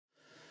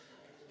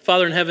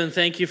Father in heaven,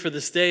 thank you for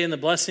this day and the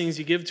blessings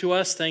you give to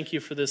us. Thank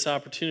you for this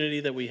opportunity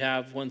that we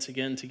have once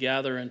again to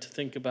gather and to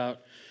think about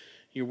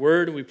your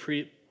word. We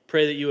pray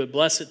that you would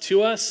bless it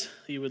to us,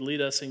 that you would lead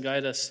us and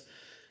guide us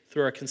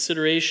through our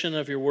consideration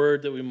of your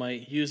word, that we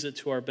might use it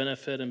to our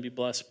benefit and be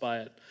blessed by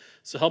it.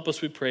 So help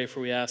us, we pray, for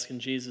we ask in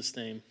Jesus'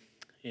 name.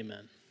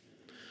 Amen.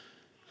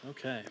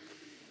 Okay.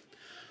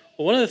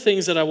 Well, one of the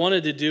things that I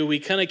wanted to do, we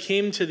kind of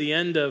came to the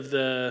end of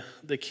the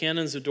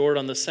Canons of Dort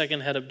on the second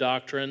head of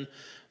doctrine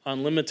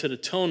on limited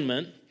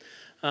atonement.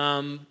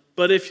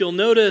 But if you'll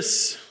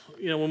notice,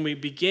 when we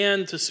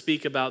began to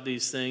speak about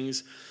these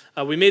things,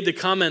 we made the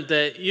comment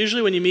that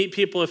usually when you meet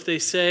people, if they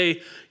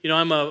say,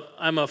 I'm a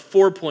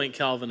 4-point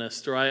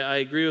Calvinist, or I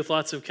agree with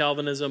lots of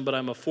Calvinism, but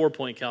I'm a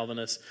 4-point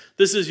Calvinist,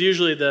 this is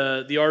usually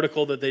the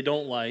article that they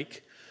don't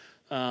like,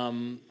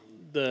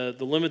 the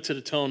limited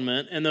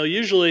atonement, and they'll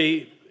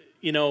usually,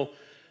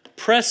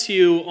 press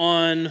you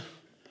on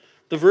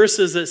the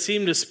verses that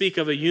seem to speak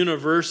of a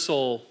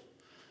universal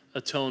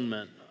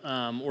atonement,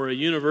 or a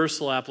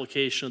universal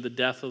application of the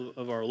death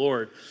of our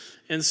Lord.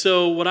 And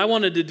so what I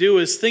wanted to do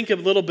is think a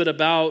little bit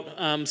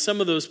about some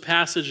of those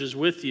passages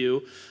with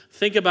you.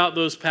 Think about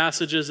those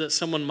passages that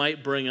someone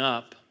might bring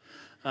up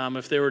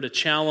if they were to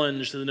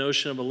challenge the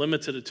notion of a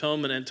limited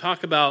atonement, and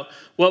talk about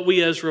what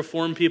we as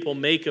Reformed people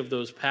make of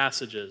those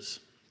passages.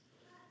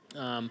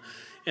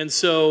 And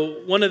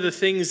so one of the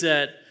things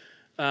that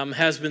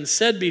has been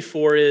said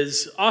before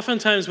is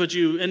oftentimes what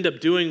you end up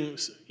doing,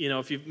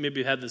 if you've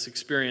maybe had this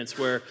experience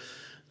where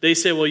they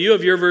say, well, you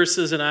have your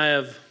verses and I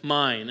have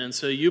mine. And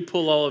so you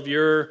pull all of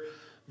your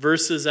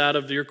verses out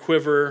of your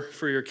quiver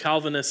for your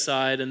Calvinist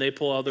side, and they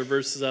pull all their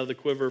verses out of the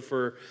quiver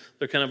for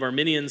their kind of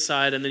Arminian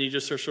side, and then you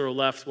just are sort of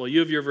left, well, you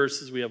have your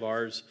verses, we have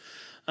ours.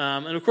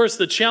 And of course,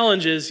 the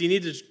challenge is you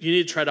need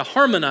to try to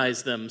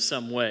harmonize them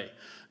some way.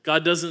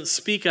 God doesn't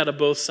speak out of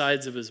both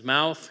sides of his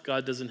mouth.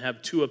 God doesn't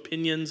have two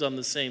opinions on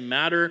the same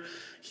matter.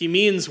 He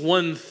means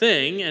one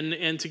thing,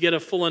 and to get a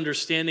full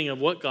understanding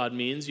of what God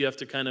means, you have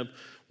to kind of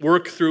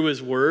work through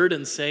his word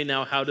and say,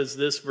 now, how does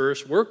this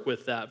verse work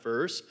with that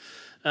verse?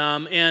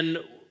 And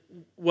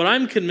what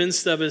I'm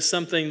convinced of is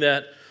something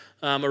that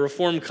a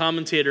Reformed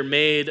commentator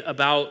made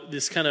about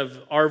this kind of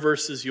our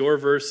verses, your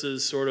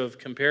verses sort of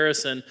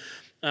comparison.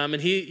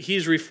 And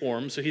he's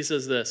Reformed, so he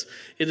says this: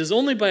 it is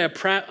only by a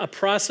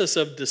process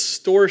of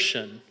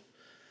distortion,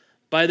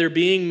 by their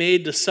being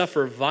made to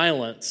suffer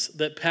violence,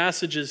 that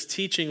passages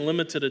teaching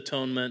limited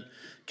atonement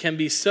can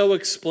be so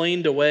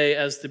explained away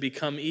as to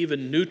become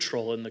even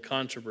neutral in the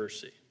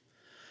controversy.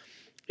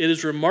 It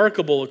is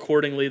remarkable,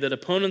 accordingly, that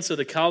opponents of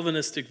the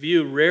Calvinistic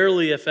view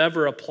rarely, if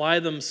ever, apply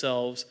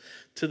themselves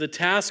to the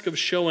task of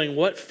showing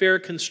what fair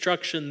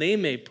construction they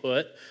may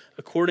put,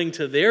 according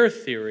to their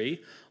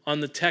theory, on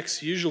the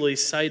texts usually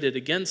cited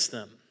against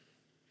them.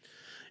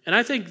 And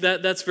I think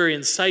that's very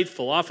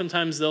insightful.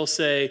 Oftentimes they'll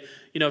say,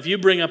 if you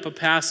bring up a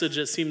passage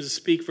that seems to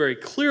speak very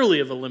clearly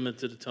of a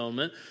limited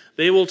atonement,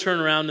 they will turn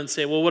around and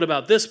say, well, what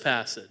about this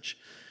passage?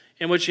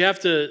 And what you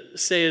have to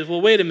say is, well,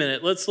 wait a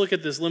minute, let's look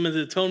at this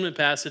limited atonement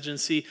passage and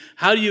see,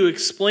 how do you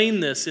explain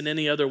this in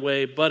any other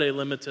way but a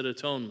limited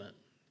atonement?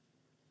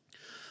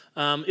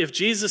 If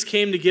Jesus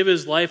came to give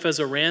his life as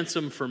a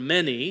ransom for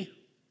many,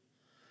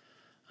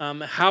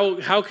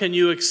 how can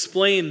you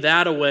explain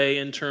that away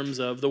in terms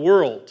of the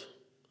world?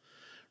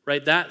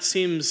 Right? That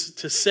seems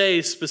to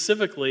say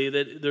specifically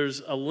that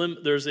there's a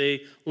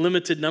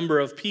limited number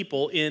of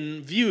people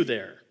in view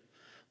there.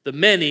 The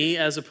many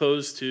as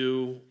opposed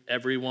to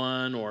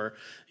everyone, or,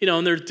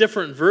 and there are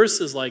different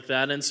verses like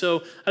that. And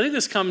so I think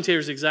this commentator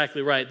is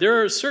exactly right.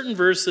 There are certain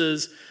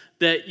verses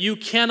that you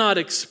cannot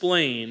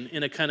explain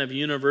in a kind of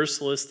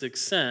universalistic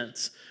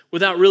sense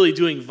without really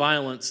doing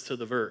violence to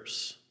the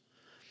verse.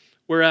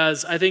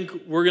 Whereas I think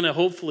we're going to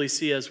hopefully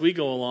see as we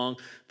go along,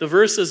 the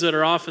verses that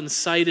are often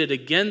cited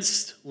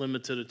against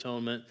limited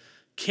atonement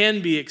can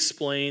be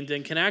explained,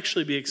 and can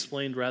actually be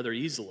explained rather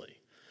easily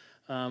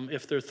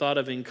if they're thought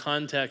of in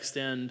context.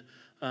 And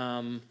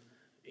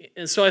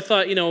so I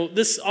thought,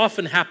 this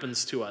often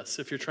happens to us.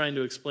 If you're trying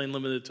to explain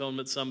limited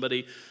atonement to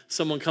somebody,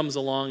 someone comes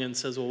along and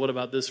says, well, what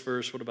about this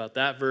verse? What about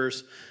that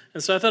verse?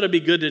 And so I thought it'd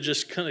be good to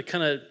just kind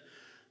of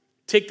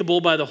take the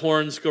bull by the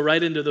horns, go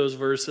right into those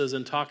verses,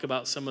 and talk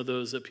about some of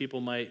those that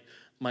people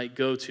might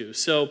go to.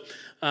 So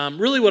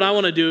really what I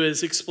want to do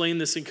is explain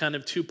this in kind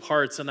of two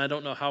parts, and I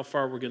don't know how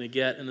far we're going to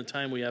get in the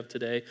time we have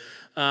today.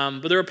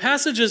 But there are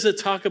passages that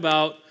talk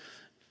about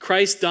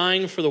Christ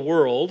dying for the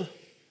world,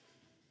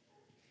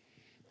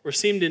 or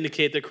seem to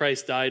indicate that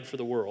Christ died for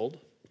the world.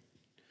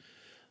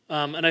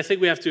 And I think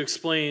we have to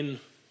explain,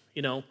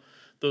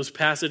 those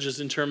passages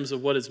in terms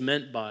of what is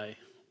meant by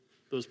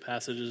those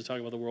passages that talk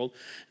about the world.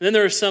 And then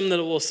there are some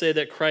that will say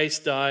that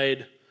Christ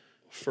died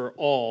for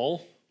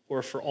all,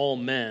 or for all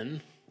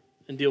men,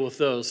 and deal with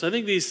those. So I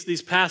think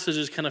these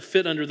passages kind of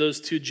fit under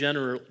those two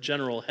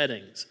general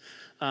headings.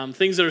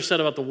 Things that are said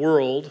about the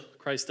world,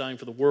 Christ dying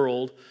for the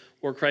world,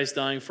 or Christ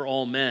dying for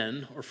all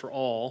men, or for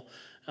all.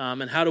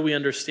 And how do we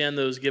understand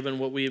those given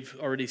what we've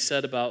already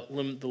said about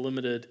the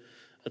limited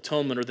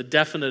atonement, or the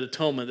definite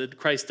atonement, that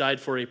Christ died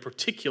for a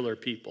particular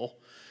people,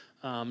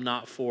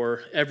 not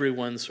for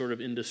everyone sort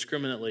of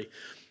indiscriminately.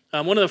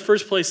 One of the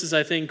first places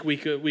I think we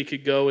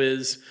could go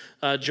is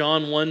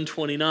John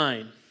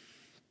 1:29.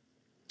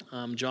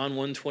 John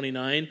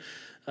 1:29,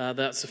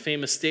 that's a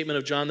famous statement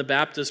of John the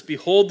Baptist.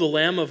 Behold the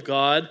Lamb of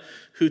God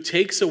who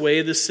takes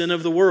away the sin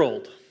of the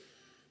world.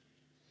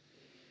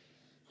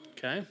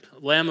 Okay,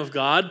 Lamb of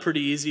God,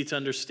 pretty easy to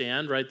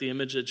understand, right? The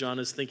image that John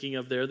is thinking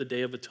of there, the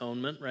Day of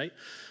Atonement, right?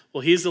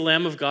 Well, he's the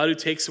Lamb of God who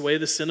takes away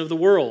the sin of the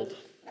world.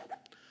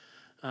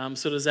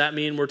 So does that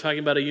mean we're talking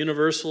about a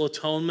universal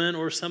atonement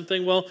or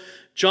something? Well,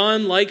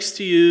 John likes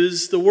to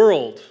use the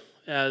world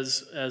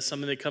as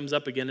something that comes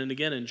up again and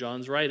again in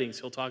John's writings.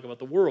 He'll talk about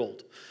the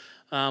world.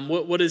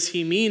 What does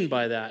he mean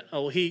by that?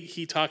 Oh,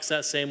 he talks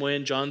that same way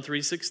in John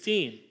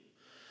 3:16.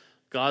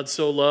 God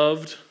so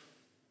loved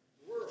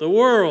the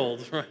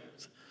world. Right?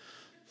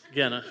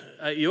 Again,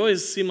 you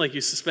always seem like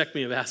you suspect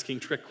me of asking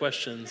trick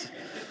questions.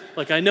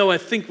 Like I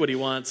think what he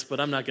wants, but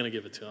I'm not going to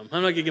give it to him.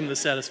 I'm not going to give him the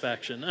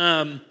satisfaction.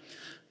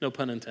 No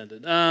pun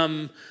intended.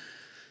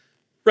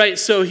 Right,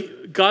 so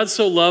God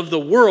so loved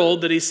the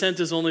world that he sent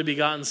his only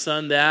begotten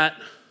Son,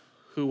 that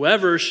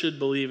whoever should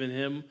believe in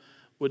him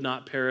would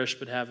not perish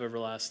but have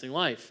everlasting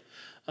life.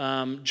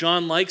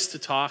 John likes to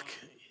talk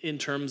in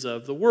terms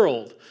of the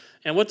world.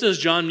 And what does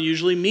John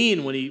usually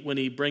mean when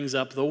he brings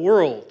up the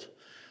world?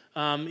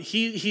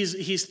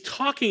 He's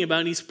talking about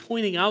and he's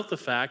pointing out the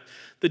fact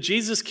that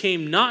Jesus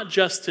came not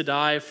just to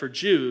die for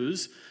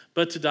Jews,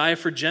 but to die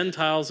for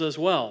Gentiles as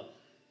well.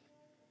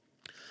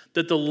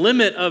 That the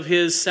limit of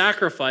his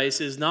sacrifice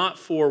is not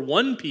for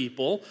one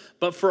people,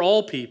 but for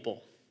all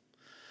people.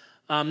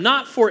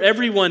 Not for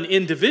everyone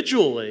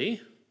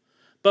individually,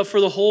 but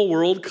for the whole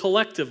world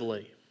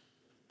collectively.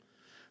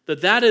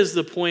 That is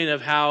the point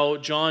of how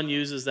John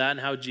uses that and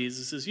how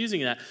Jesus is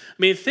using that. I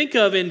mean, think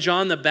of in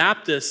John the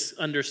Baptist's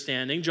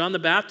understanding, John the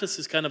Baptist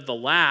is kind of the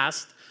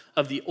last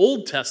of the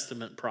Old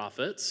Testament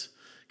prophets,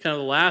 kind of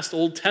the last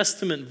Old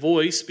Testament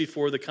voice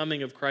before the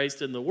coming of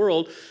Christ in the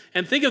world.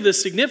 And think of the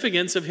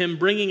significance of him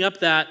bringing up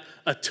that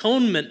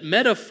atonement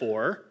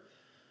metaphor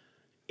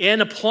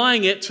and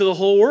applying it to the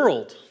whole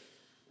world.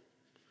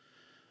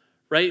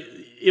 Right?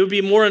 It would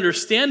be more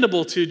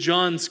understandable to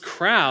John's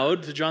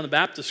crowd, to John the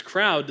Baptist's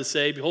crowd, to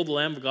say, behold the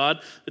Lamb of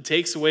God that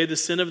takes away the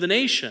sin of the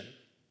nation,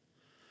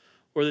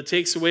 or that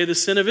takes away the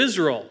sin of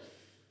Israel.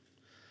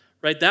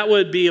 Right? That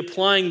would be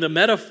applying the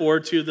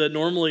metaphor to the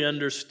normally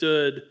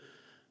understood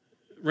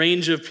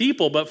range of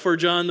people. But for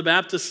John the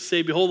Baptist to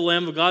say, behold the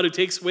Lamb of God who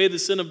takes away the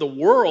sin of the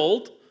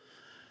world,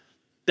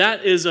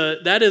 that is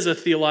a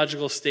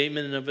theological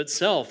statement in of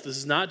itself. This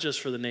is not just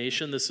for the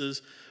nation, this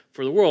is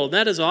for the world. And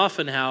that is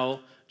often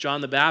how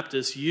John the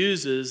Baptist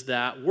uses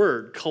that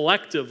word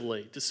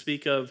collectively to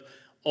speak of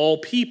all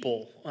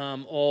people,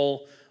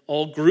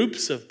 all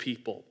groups of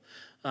people.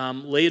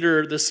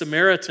 Later, the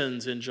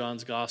Samaritans in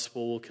John's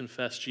gospel will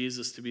confess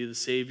Jesus to be the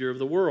Savior of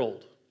the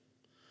world.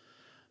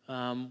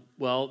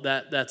 Well,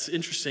 that's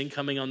interesting,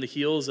 coming on the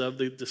heels of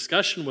the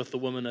discussion with the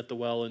woman at the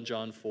well in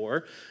John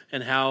 4,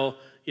 and how,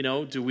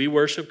 do we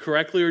worship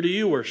correctly or do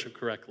you worship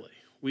correctly?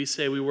 We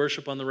say we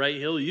worship on the right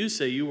hill. You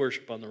say you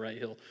worship on the right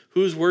hill.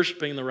 Who's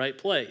worshiping the right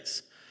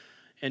place?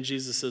 And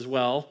Jesus says,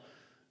 well,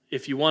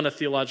 if you want a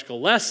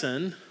theological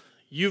lesson,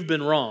 you've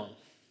been wrong.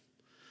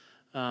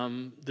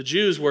 The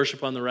Jews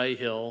worship on the right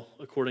hill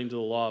according to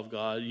the law of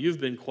God. You've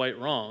been quite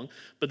wrong.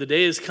 But the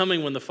day is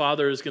coming when the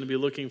Father is going to be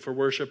looking for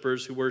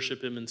worshipers who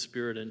worship him in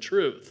spirit and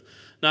truth.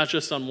 Not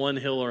just on one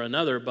hill or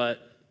another,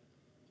 but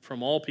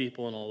from all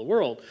people in all the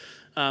world.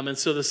 And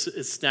so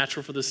it's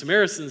natural for the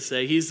Samaritans to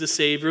say, he's the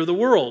Savior of the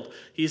world.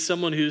 He's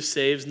someone who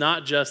saves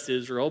not just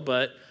Israel,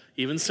 but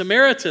even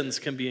Samaritans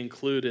can be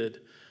included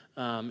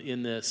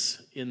in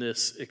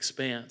this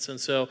expanse. And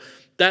so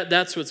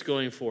that's what's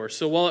going for.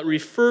 So while it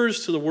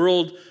refers to the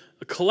world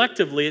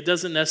collectively, it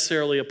doesn't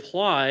necessarily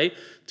apply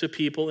to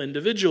people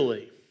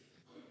individually.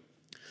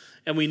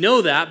 And we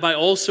know that by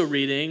also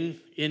reading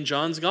in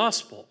John's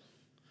gospel.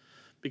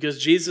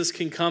 Because Jesus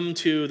can come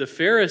to the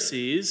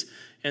Pharisees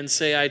and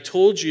say, I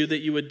told you that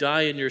you would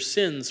die in your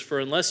sins, for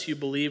unless you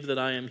believe that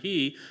I am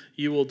he,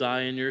 you will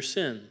die in your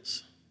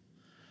sins.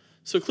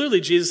 So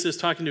clearly Jesus is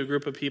talking to a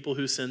group of people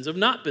whose sins have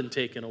not been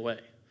taken away.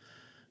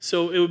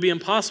 So it would be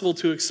impossible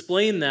to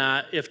explain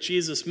that if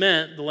Jesus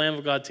meant the Lamb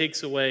of God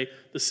takes away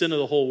the sin of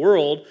the whole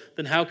world,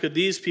 then how could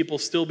these people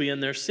still be in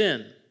their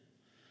sin?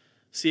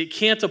 See, it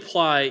can't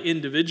apply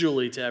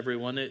individually to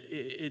everyone.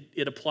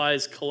 It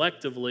applies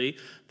collectively.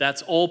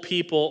 That's all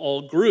people,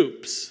 all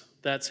groups.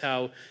 That's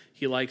how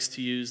he likes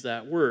to use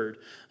that word.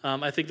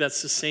 I think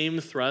that's the same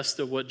thrust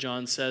of what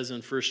John says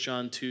in 1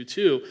 John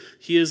 2:2.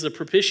 He is the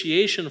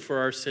propitiation for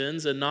our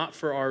sins, and not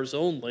for ours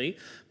only,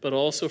 but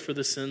also for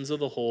the sins of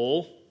the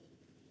whole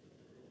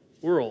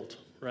world,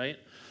 right?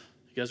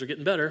 You guys are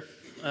getting better.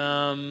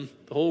 The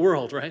whole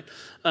world, right?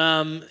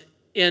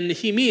 And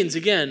he means,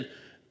 again,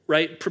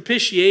 right,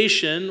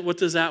 propitiation, what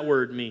does that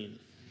word mean?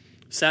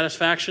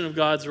 Satisfaction of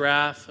God's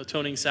wrath,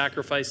 atoning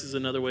sacrifice is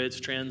another way it's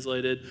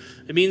translated.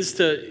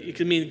 It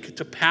can mean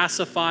to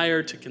pacify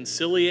or to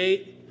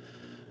conciliate,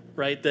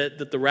 right?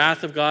 That the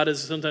wrath of God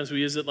is, sometimes we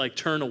use it like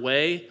turn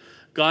away.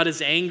 God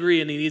is angry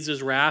and he needs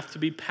his wrath to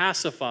be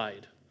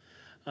pacified.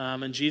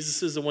 And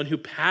Jesus is the one who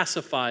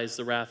pacifies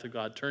the wrath of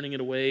God, turning it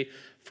away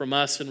from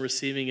us and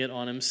receiving it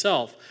on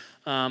himself.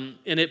 And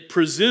it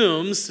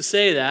presumes to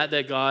say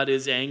that God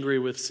is angry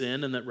with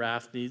sin and that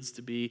wrath needs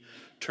to be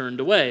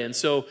turned away. And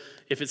so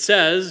if it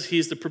says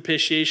he's the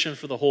propitiation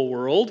for the whole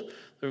world,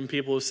 there have been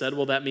people who said,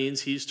 well, that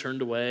means he's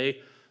turned away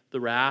the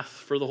wrath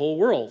for the whole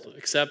world.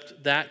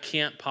 Except that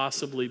can't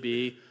possibly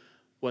be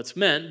what's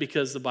meant,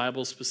 because the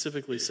Bible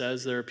specifically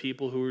says there are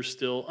people who are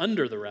still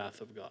under the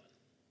wrath of God.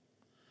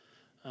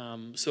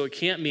 So it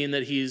can't mean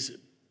that he's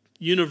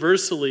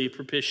universally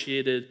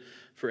propitiated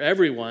for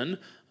everyone,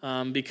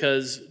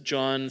 because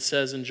John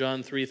says in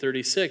John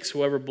 3:36,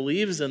 whoever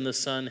believes in the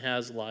Son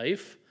has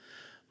life.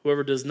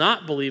 Whoever does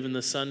not believe in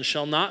the Son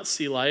shall not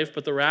see life,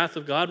 but the wrath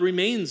of God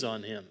remains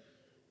on him.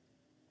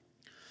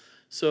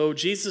 So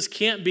Jesus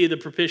can't be the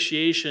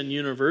propitiation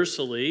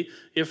universally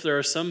if there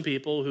are some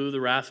people who the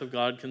wrath of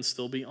God can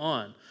still be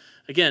on.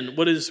 Again,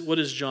 what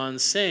is John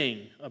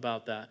saying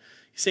about that?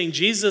 He's saying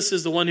Jesus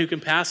is the one who can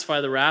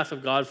pacify the wrath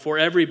of God for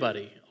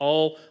everybody,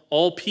 all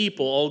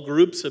people, all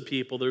groups of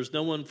people. There's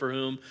no one for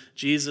whom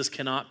Jesus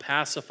cannot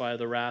pacify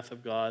the wrath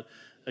of God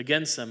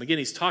against them. Again,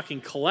 he's talking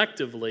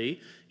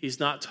collectively. He's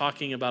not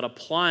talking about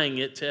applying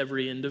it to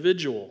every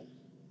individual.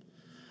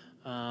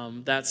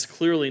 That's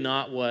clearly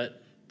not what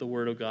the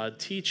Word of God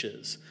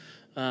teaches.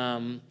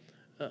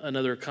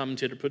 Another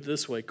commentator put it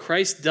this way: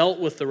 Christ dealt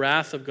with the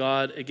wrath of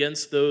God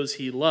against those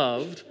he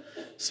loved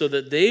so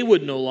that they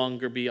would no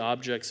longer be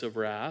objects of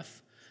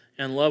wrath,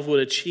 and love would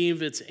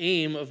achieve its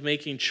aim of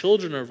making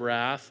children of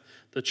wrath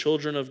the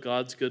children of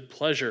God's good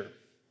pleasure.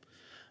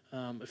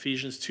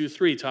 Ephesians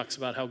 2:3 talks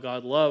about how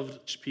God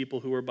loved people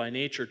who were by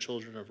nature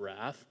children of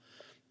wrath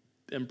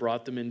and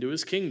brought them into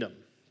his kingdom.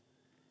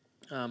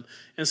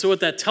 And so what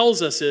that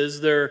tells us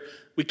is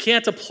we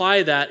can't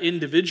apply that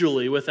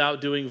individually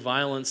without doing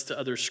violence to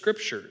other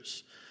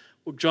scriptures.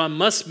 Well, John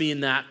must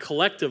mean that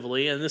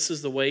collectively, and this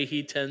is the way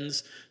he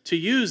tends to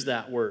use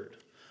that word.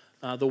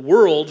 The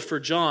world for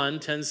John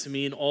tends to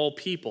mean all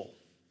people.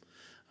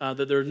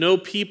 That there are no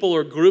people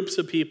or groups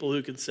of people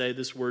who can say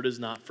this word is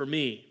not for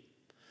me.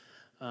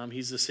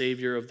 He's the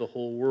Savior of the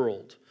whole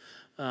world.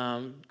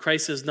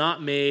 Christ has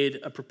not made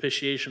a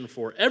propitiation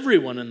for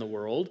everyone in the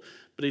world,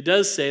 but he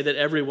does say that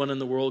everyone in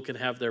the world can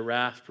have their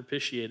wrath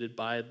propitiated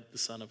by the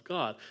Son of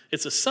God.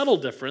 It's a subtle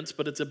difference,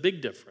 but it's a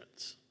big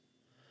difference.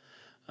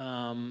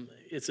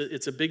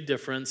 It's a big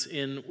difference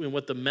in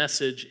what the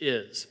message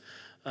is.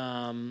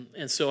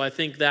 And so I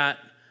think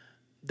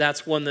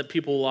that's one that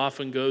people will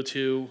often go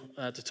to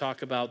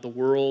talk about the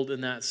world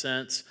in that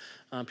sense.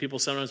 People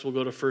sometimes will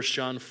go to 1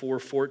 John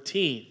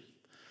 4:14.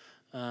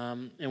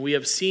 And we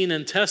have seen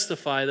and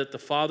testify that the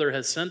Father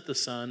has sent the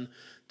Son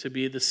to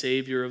be the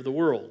Savior of the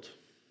world.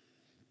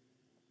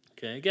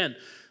 Okay, again,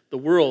 the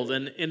world.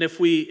 And if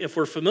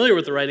we're familiar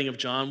with the writing of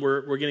John,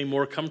 we're getting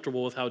more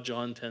comfortable with how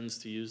John tends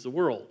to use the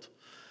world.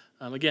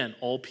 Again,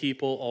 all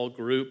people, all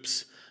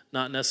groups,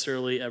 not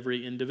necessarily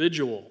every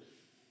individual.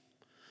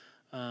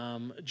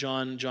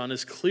 John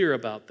is clear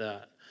about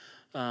that.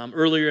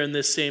 Earlier in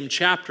this same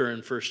chapter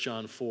in 1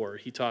 John 4,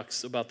 he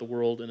talks about the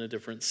world in a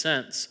different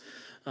sense.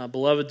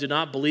 Beloved, do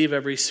not believe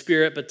every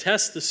spirit, but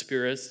test the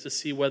spirits to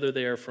see whether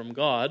they are from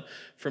God.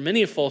 For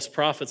many false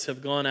prophets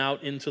have gone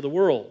out into the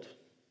world.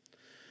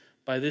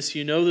 By this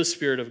you know the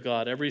Spirit of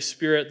God. Every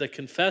spirit that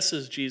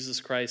confesses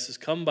Jesus Christ has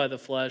come by the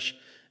flesh,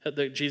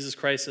 that Jesus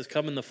Christ has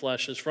come in the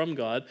flesh, is from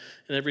God.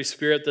 And every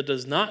spirit that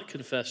does not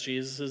confess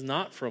Jesus is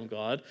not from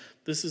God.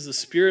 This is the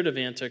spirit of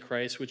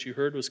Antichrist, which you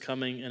heard was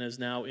coming and is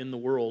now in the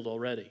world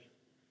already.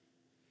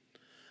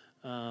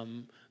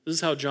 This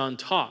is how John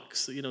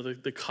talks,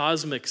 the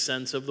cosmic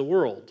sense of the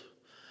world.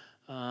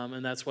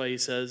 And that's why he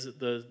says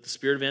the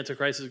spirit of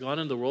Antichrist has gone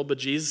into the world, but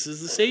Jesus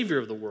is the Savior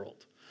of the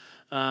world.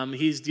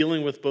 He's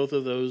dealing with both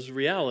of those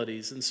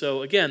realities. And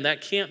so, again,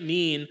 that can't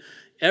mean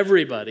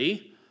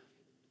everybody,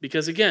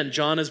 because, again,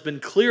 John has been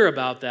clear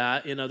about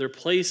that in other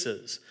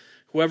places.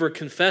 Whoever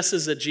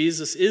confesses that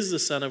Jesus is the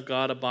Son of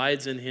God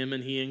abides in him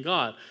and he in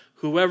God.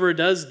 Whoever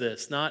does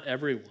this, not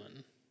everyone.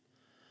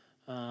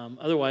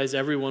 Otherwise,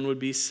 everyone would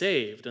be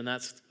saved, and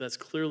that's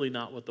clearly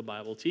not what the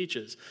Bible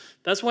teaches.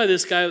 That's why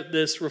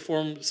this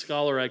Reformed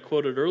scholar I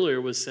quoted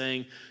earlier was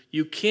saying,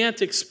 you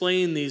can't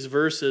explain these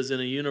verses in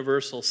a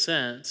universal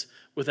sense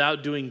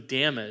without doing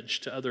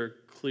damage to other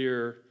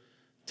clear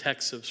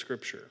texts of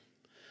Scripture.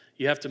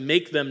 You have to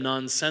make them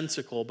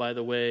nonsensical by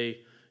the way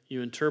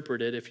you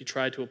interpret it if you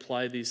try to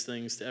apply these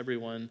things to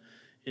everyone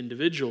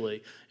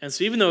individually. And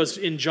so even though it's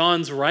in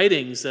John's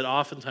writings that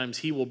oftentimes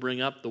he will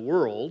bring up the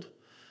world,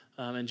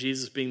 and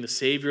Jesus being the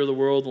Savior of the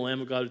world, the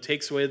Lamb of God who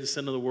takes away the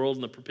sin of the world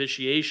and the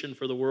propitiation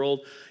for the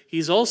world,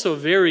 he's also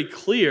very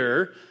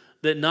clear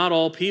that not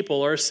all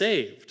people are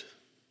saved.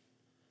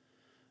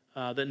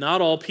 That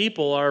not all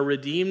people are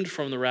redeemed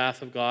from the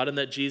wrath of God, and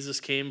that Jesus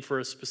came for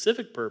a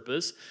specific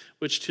purpose,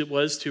 which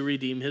was to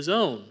redeem his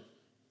own,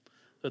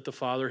 that the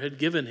Father had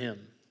given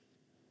him.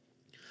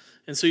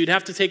 And so you'd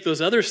have to take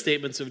those other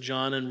statements of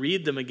John and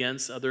read them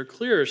against other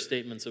clearer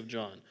statements of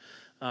John.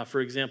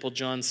 For example,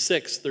 John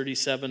 6,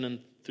 37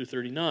 through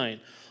 39.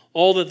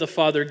 All that the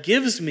Father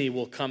gives me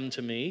will come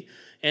to me,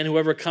 and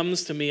whoever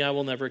comes to me I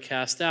will never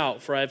cast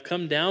out. For I have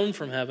come down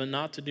from heaven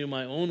not to do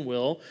my own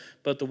will,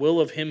 but the will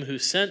of him who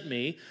sent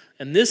me.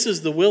 And this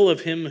is the will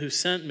of him who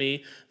sent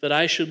me, that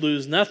I should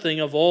lose nothing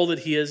of all that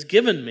he has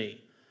given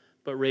me,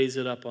 but raise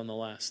it up on the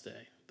last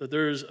day. That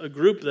there's a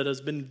group that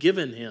has been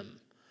given him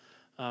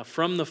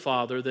from the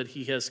Father that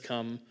he has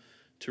come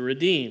to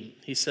redeem.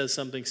 He says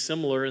something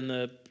similar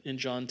in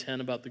John 10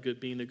 about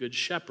being the good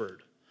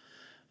shepherd.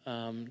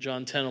 John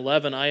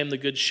 10:11, I am the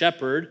good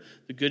shepherd.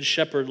 The good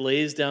shepherd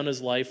lays down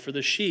his life for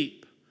the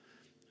sheep.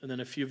 And then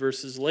a few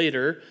verses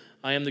later,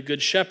 I am the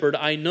good shepherd.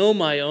 I know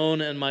my own,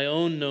 and my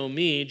own know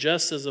me,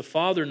 just as the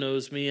Father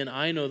knows me, and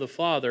I know the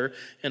Father,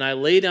 and I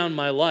lay down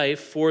my life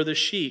for the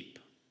sheep.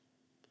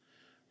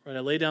 Right? I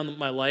lay down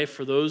my life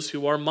for those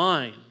who are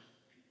mine.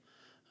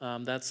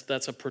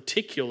 That's a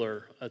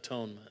particular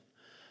atonement.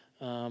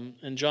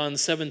 In John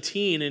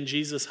 17, in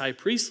Jesus' high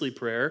priestly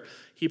prayer,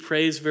 he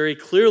prays very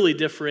clearly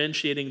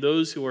differentiating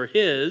those who are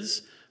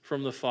his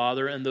from the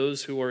Father and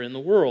those who are in the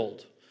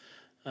world.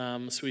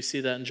 So we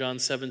see that in John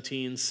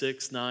 17,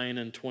 6, 9,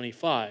 and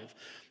 25.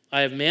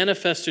 I have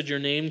manifested your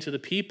name to the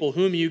people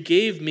whom you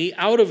gave me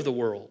out of the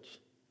world.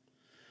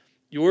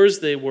 Yours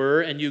they were,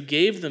 and you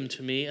gave them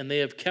to me, and they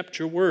have kept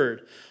your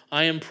word.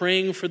 I am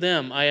praying for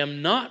them. I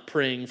am not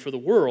praying for the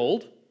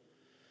world,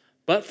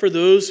 but for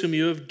those whom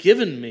you have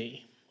given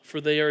me,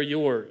 for they are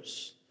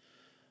yours.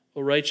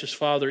 O righteous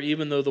Father,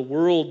 even though the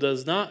world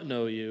does not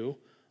know you,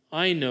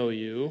 I know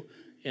you,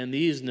 and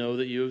these know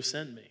that you have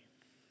sent me.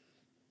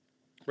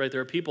 Right,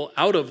 there are people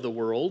out of the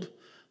world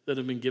that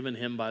have been given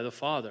him by the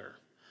Father.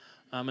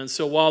 And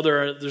so while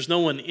there's no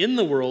one in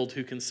the world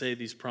who can say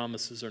these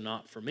promises are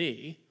not for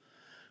me,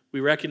 we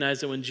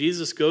recognize that when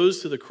Jesus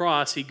goes to the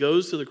cross, he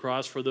goes to the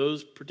cross for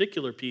those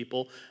particular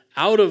people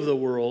out of the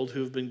world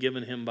who have been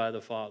given him by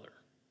the Father,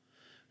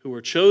 who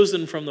were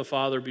chosen from the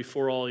Father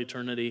before all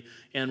eternity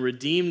and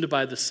redeemed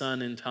by the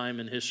Son in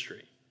time and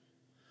history.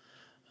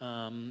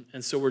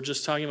 And so we're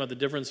just talking about the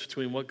difference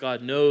between what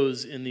God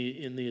knows in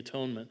the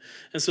atonement.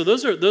 And so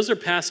those are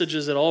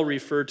passages that all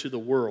refer to the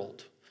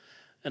world.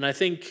 And I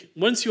think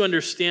once you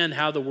understand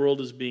how the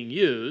world is being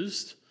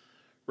used,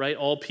 right,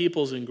 all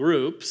peoples and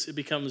groups, it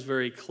becomes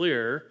very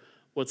clear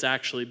what's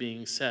actually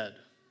being said.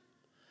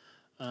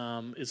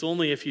 It's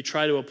only if you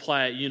try to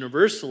apply it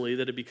universally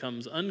that it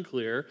becomes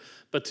unclear,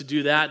 but to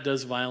do that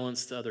does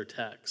violence to other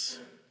texts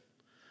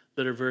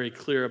that are very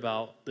clear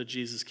about that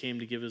Jesus came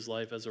to give his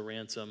life as a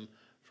ransom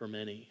for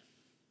many,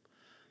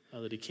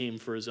 that he came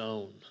for his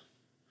own,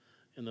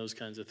 and those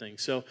kinds of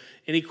things. So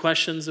any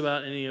questions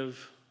about any of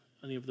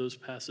those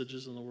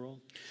passages in the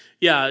world?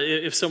 Yeah,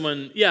 if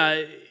someone,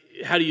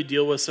 how do you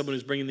deal with someone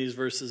who's bringing these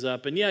verses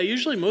up? And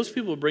usually most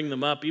people bring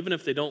them up, even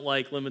if they don't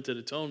like limited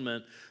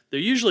atonement. They're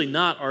usually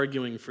not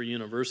arguing for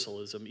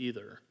universalism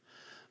either.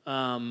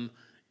 And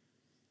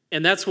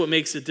that's what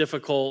makes it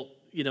difficult,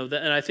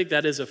 and I think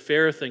that is a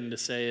fair thing to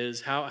say,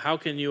 is how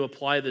can you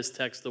apply this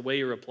text the way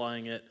you're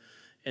applying it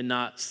and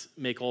not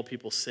make all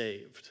people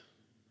saved?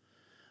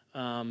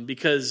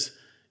 Because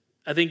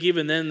I think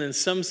even then, in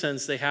some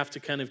sense, they have to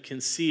kind of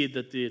concede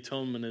that the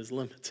atonement is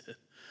limited.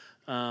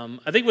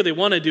 I think what they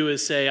want to do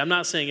is say, I'm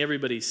not saying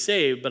everybody's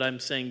saved, but I'm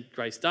saying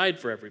Christ died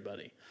for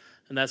everybody.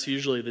 And that's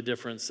usually the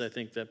difference I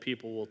think that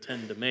people will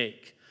tend to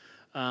make.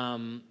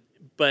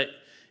 But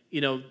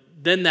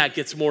then that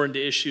gets more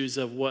into issues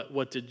of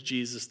what did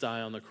Jesus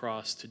die on the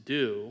cross to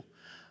do?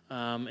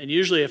 And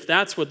usually if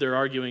that's what they're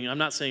arguing, I'm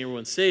not saying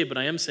everyone's saved, but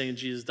I am saying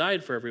Jesus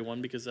died for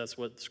everyone because that's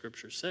what the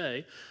scriptures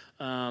say.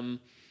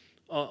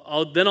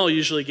 I'll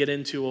usually get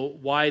into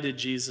why did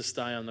Jesus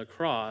die on the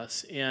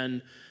cross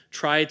and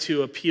try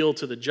to appeal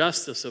to the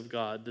justice of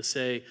God to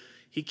say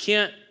he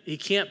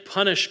can't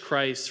punish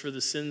Christ for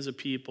the sins of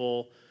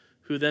people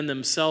who then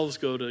themselves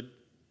go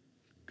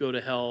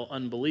to hell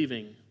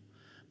unbelieving,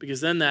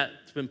 because then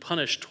that's been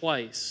punished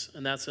twice,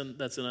 and that's an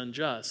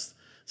unjust.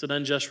 It's an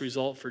unjust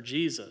result for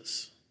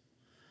Jesus,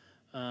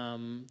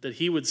 that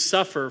he would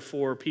suffer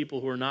for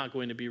people who are not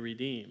going to be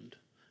redeemed,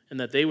 and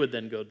that they would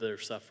then go to their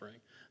suffering.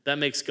 That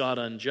makes God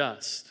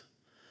unjust.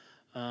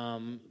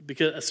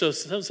 So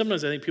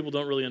sometimes I think people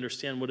don't really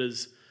understand what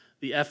is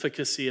the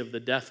efficacy of the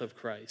death of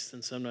Christ,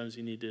 and sometimes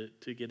you need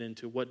to get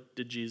into what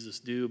did Jesus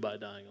do by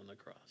dying on the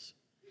cross.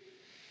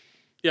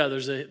 Yeah,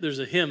 there's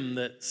a hymn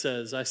that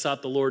says, I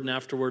sought the Lord and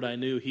afterward I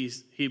knew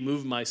he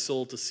moved my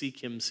soul to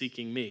seek him,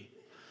 seeking me.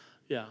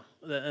 Yeah,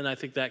 and I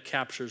think that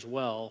captures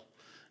well.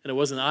 And it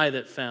wasn't I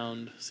that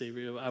found,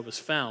 Savior, I was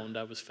found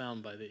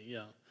by thee.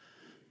 Yeah,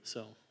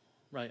 so,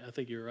 right, I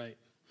think you're right.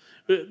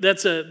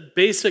 That's a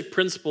basic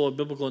principle of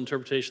biblical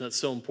interpretation that's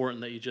so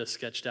important that you just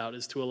sketched out,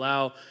 is to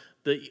allow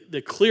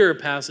the clearer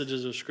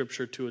passages of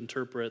Scripture to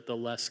interpret the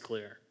less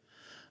clear.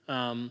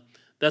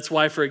 That's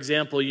why, for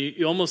example,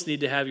 you almost need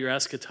to have your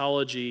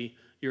eschatology,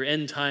 your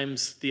end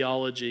times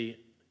theology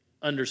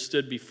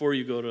understood before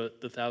you go to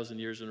the 1,000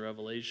 years in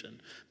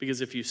Revelation.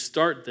 Because if you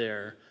start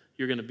there,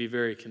 you're going to be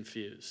very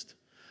confused.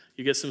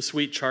 You get some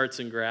sweet charts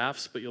and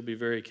graphs, but you'll be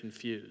very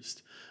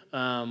confused.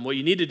 What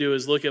you need to do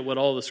is look at what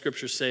all the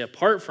scriptures say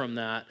apart from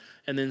that,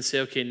 and then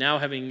say, okay, now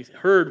having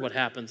heard what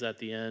happens at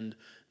the end,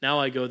 now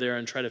I go there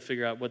and try to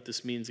figure out what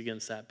this means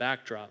against that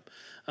backdrop.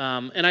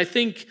 And I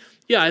think,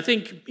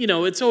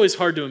 it's always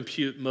hard to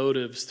impute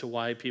motives to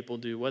why people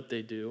do what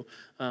they do.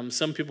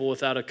 Some people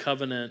without a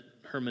covenant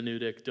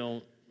hermeneutic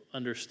don't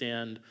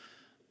understand,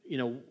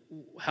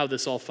 how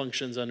this all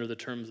functions under the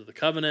terms of the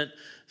covenant.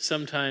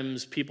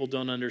 Sometimes people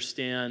don't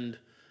understand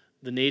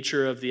the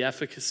nature of the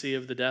efficacy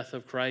of the death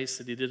of Christ,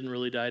 that he didn't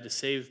really die to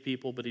save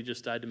people, but he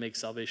just died to make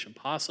salvation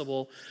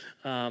possible.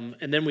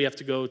 And then we have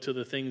to go to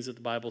the things that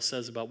the Bible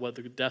says about what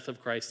the death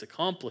of Christ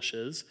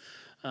accomplishes,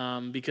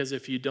 because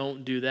if you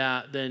don't do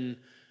that, then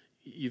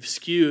you've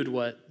skewed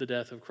what the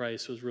death of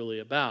Christ was really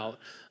about.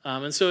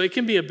 And so it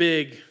can be a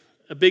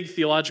big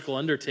theological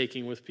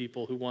undertaking with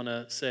people who want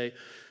to say,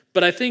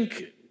 but I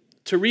think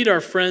to read our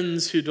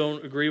friends who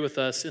don't agree with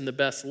us in the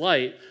best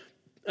light,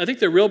 I think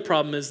their real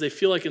problem is they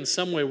feel like in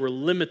some way we're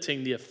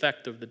limiting the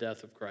effect of the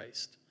death of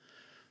Christ.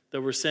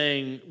 That we're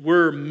saying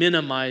we're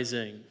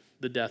minimizing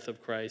the death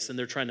of Christ, and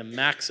they're trying to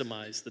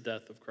maximize the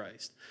death of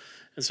Christ.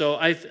 And so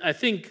I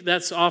think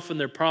that's often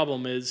their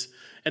problem is,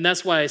 and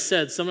that's why I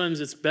said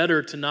sometimes it's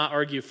better to not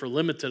argue for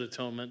limited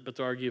atonement, but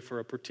to argue for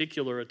a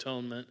particular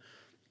atonement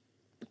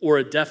or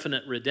a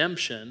definite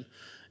redemption,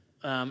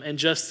 and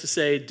just to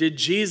say, did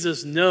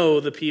Jesus know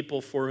the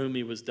people for whom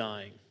he was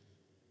dying?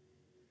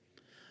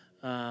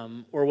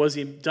 Or was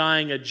he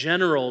dying a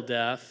general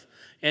death?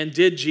 And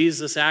did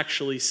Jesus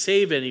actually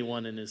save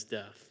anyone in his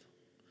death?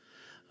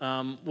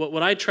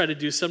 What I try to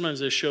do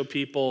sometimes is show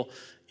people,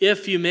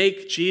 if you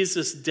make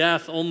Jesus'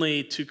 death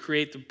only to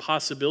create the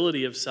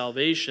possibility of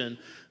salvation,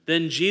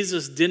 then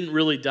Jesus didn't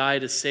really die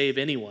to save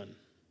anyone.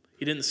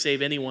 He didn't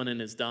save anyone in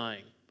his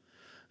dying.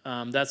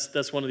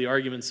 That's one of the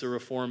arguments the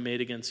Reform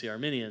made against the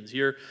Arminians.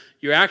 You're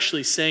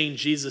actually saying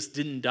Jesus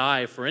didn't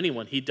die for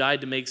anyone. He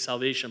died to make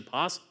salvation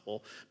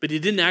possible, but he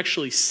didn't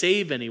actually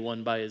save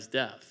anyone by his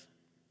death.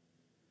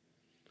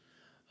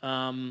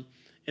 And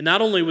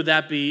not only would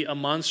that be a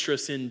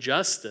monstrous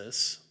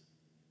injustice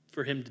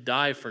for him to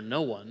die for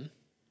no one,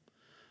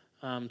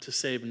 to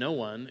save no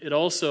one, it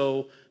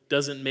also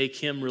doesn't make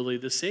him really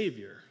the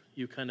Savior.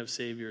 You kind of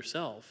save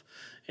yourself.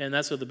 And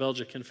that's what the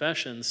Belgic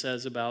Confession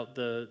says about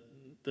the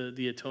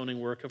atoning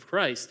work of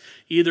Christ.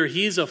 Either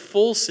he's a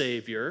full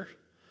Savior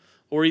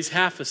or he's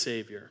half a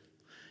Savior.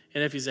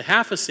 And if he's a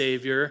half a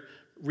Savior,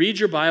 read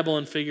your Bible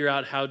and figure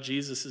out how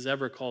Jesus is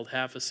ever called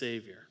half a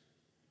Savior.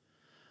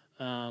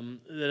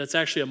 That it's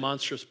actually a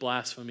monstrous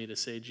blasphemy to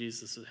say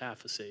Jesus is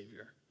half a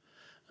Savior.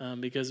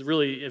 Because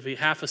really, if he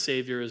half a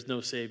Savior is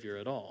no Savior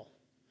at all.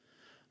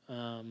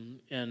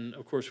 And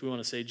of course, we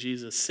want to say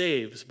Jesus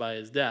saves by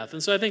his death.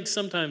 And so I think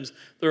sometimes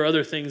there are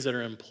other things that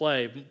are in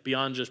play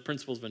beyond just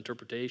principles of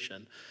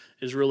interpretation,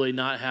 is really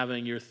not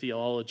having your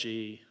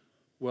theology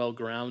well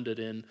grounded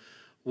in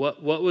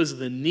what was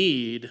the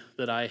need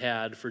that I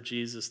had for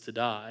Jesus to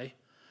die.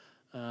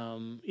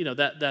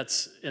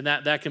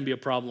 That can be a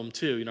problem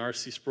too.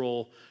 R.C.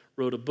 Sproul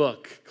wrote a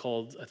book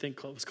called, I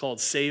think it was called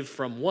Saved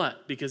from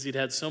What? Because he'd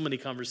had so many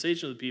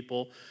conversations with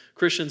people,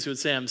 Christians who would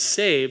say, I'm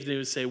saved, and he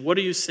would say, what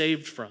are you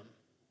saved from?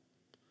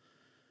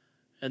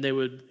 And they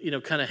would,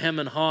 kind of hem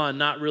and haw and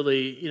not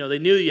really, they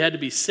knew you had to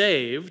be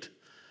saved,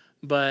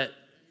 but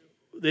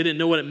they didn't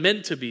know what it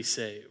meant to be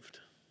saved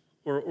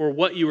or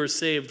what you were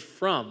saved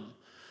from.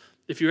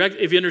 If you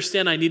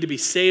understand I need to be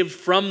saved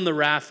from the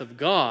wrath of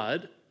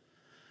God,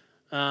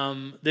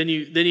 then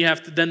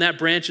that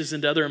branches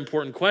into other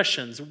important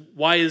questions.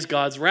 Why is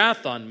God's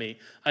wrath on me?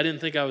 I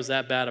didn't think I was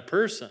that bad a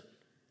person.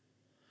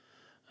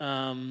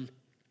 Well,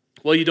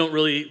 we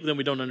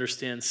don't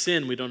understand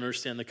sin. We don't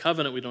understand the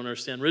covenant. We don't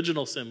understand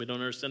original sin. We don't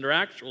understand our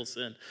actual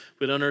sin.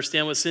 We don't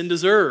understand what sin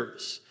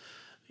deserves.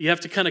 You have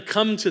to kind of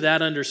come to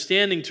that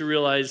understanding to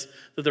realize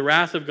that the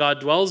wrath of God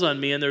dwells on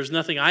me and there's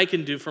nothing I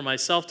can do for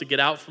myself to get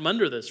out from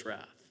under this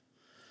wrath.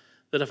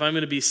 That if I'm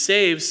going to be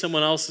saved,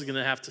 someone else is going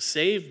to have to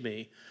save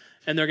me.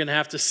 And they're going to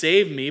have to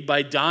save me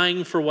by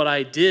dying for what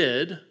I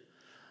did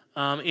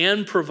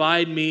and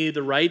provide me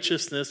the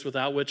righteousness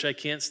without which I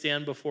can't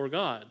stand before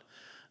God.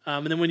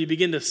 And then when you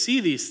begin to see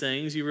these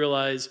things, you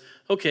realize,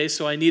 okay,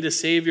 so I need a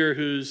Savior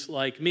who's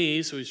like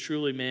me, so he's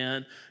truly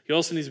man. He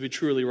also needs to be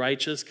truly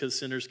righteous because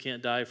sinners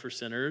can't die for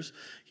sinners.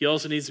 He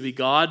also needs to be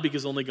God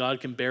because only God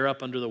can bear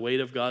up under the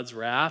weight of God's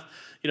wrath.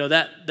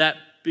 That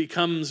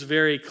becomes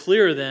very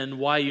clear then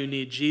why you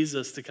need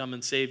Jesus to come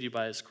and save you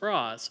by his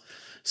cross.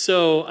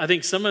 So I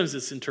think sometimes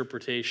it's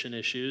interpretation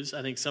issues.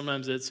 I think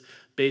sometimes it's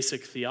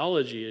basic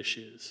theology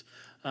issues.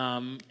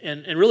 And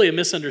really a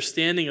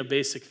misunderstanding of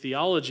basic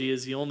theology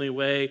is the only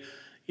way,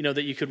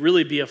 that you could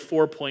really be a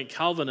 4-point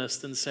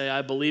Calvinist and say,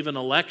 I believe in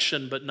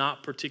election but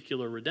not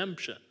particular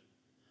redemption.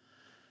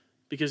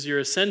 Because you're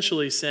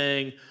essentially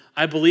saying,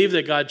 I believe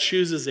that God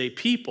chooses a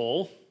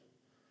people,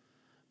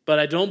 but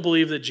I don't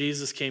believe that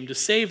Jesus came to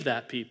save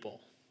that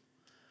people,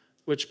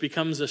 which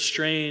becomes a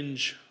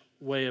strange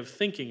way of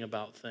thinking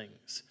about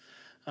things.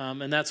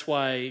 And that's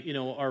why,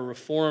 our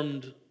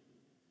Reformed,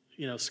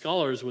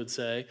 scholars would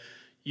say,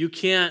 you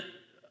can't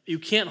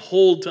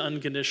hold to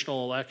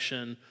unconditional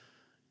election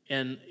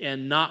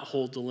and not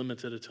hold to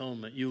limited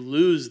atonement. You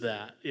lose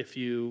that if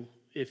you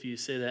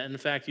say that. In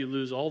fact, you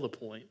lose all the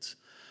points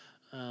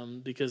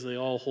because they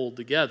all hold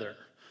together.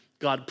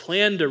 God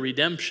planned a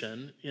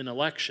redemption in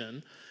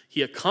election.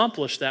 He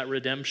accomplished that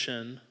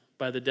redemption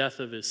by the death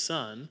of his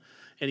Son,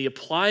 and he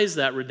applies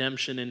that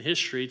redemption in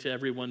history to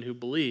everyone who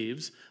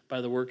believes by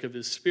the work of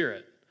his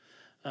Spirit.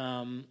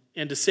 And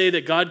to say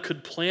that God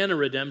could plan a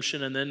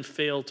redemption and then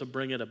fail to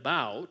bring it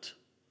about,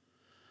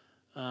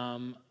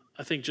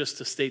 I think just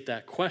to state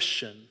that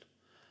question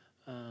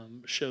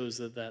shows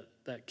that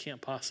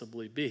can't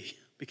possibly be.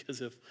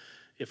 Because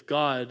if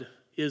God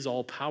is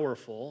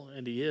all-powerful,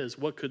 and he is,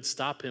 what could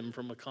stop him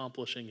from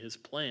accomplishing his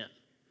plan?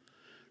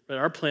 Right?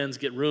 Our plans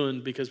get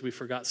ruined because we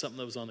forgot something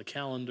that was on the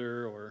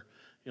calendar, or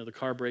the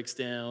car breaks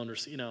down, or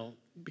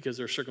because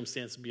there are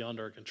circumstances beyond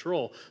our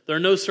control. There are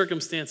no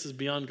circumstances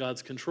beyond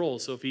God's control.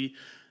 So if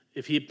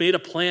he made a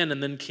plan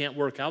and then can't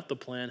work out the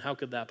plan, how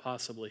could that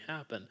possibly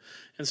happen?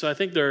 And so I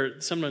think there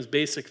are sometimes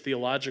basic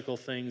theological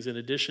things in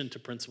addition to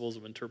principles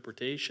of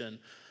interpretation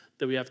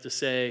that we have to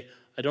say,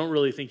 I don't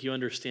really think you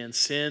understand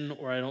sin,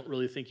 or I don't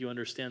really think you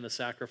understand the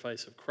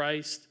sacrifice of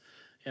Christ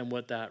and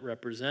what that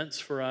represents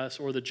for us,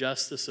 or the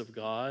justice of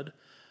God,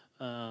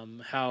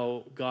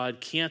 how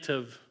God can't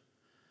have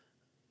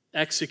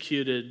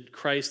executed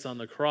Christ on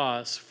the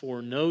cross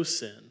for no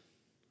sin.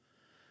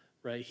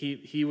 Right?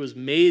 He was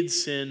made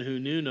sin who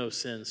knew no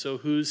sin. So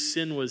whose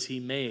sin was he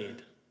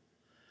made?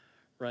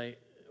 Right?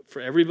 For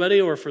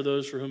everybody, or for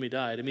those for whom he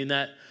died? I mean,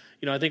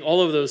 I think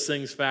all of those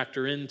things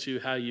factor into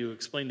how you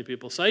explain to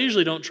people. So I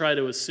usually don't try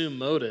to assume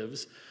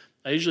motives.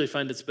 I usually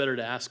find it's better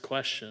to ask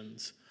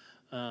questions,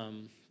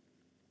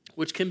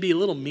 which can be a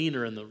little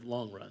meaner in the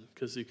long run,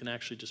 because you can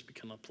actually just be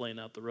kind of playing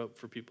out the rope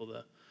for people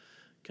to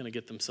kind of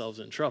get themselves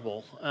in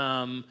trouble.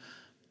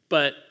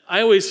 But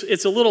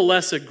it's a little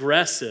less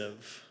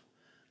aggressive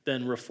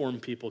than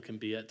Reformed people can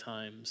be at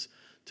times,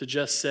 to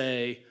just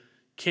say,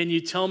 can you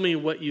tell me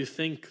what you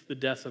think the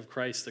death of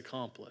Christ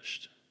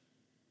accomplished?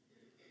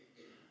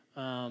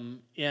 Because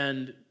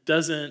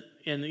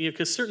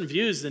certain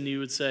views, then you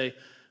would say,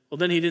 well,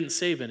 then he didn't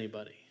save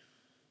anybody.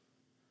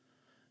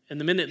 And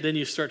the minute then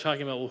you start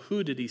talking about, well,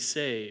 who did he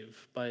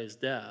save by his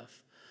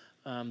death?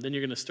 Then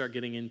you're going to start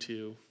getting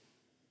into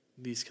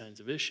these kinds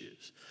of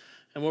issues.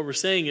 And what we're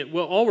saying,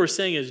 all we're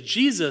saying is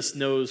Jesus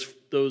knows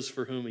those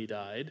for whom he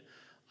died.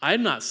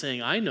 I'm not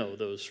saying I know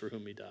those for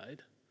whom he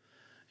died.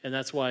 And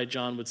that's why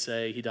John would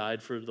say he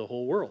died for the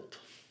whole world.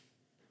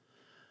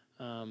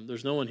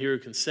 There's no one here who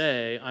can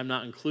say, I'm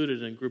not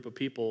included in a group of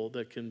people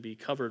that can be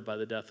covered by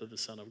the death of the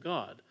Son of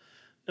God.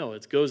 No,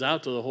 it goes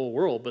out to the whole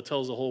world, but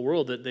tells the whole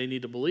world that they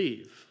need to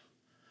believe.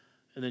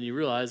 And then you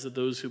realize that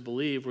those who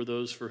believe were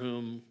those for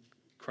whom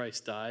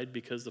Christ died,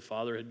 because the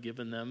Father had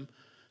given them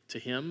to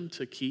him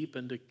to keep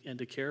and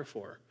to care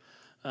for.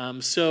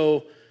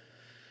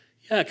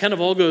 It kind of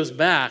all goes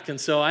back. And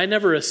so I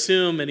never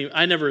assume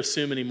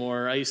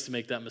anymore. I used to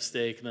make that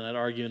mistake, and then I'd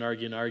argue,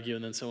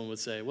 and then someone would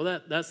say,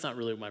 well, that's not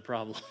really my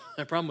problem.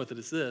 My problem with it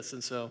is this.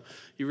 And so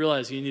you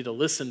realize you need to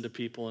listen to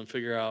people and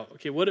figure out,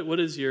 okay, what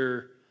is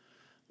your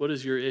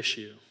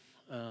issue?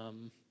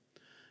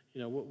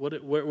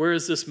 Where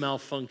is this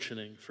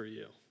malfunctioning for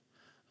you?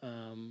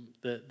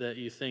 That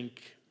you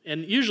think,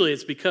 and usually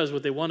it's because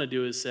what they want to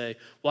do is say,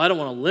 well, I don't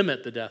want to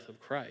limit the death of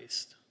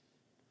Christ.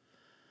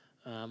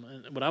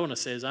 And what I want to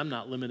say is I'm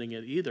not limiting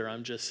it either.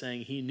 I'm just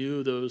saying he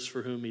knew those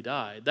for whom he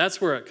died. That's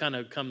where it kind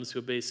of comes to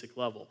a basic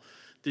level.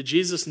 Did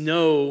Jesus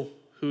know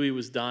who he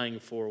was dying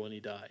for when he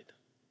died?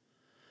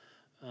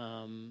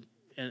 And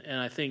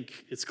I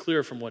think it's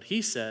clear from what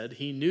he said,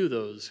 he knew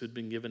those who'd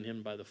been given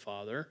him by the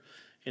Father.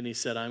 And he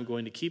said, I'm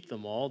going to keep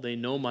them all. They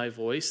know my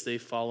voice. They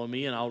follow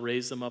me, and I'll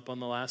raise them up on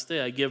the last day.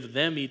 I give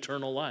them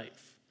eternal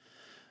life.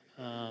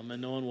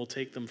 And no one will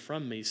take them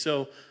from me.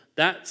 So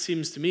that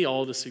seems to me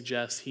all to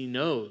suggest he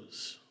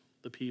knows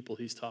the people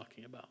he's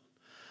talking about.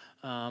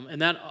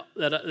 And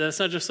that's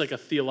not just like a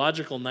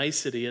theological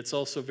nicety. It's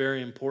also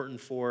very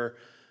important for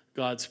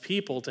God's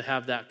people to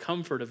have that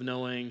comfort of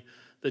knowing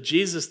that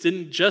Jesus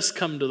didn't just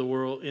come into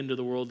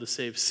the world to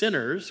save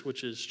sinners,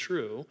 which is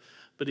true,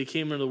 but he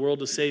came into the world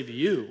to save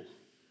you.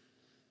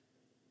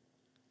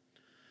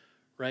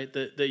 Right?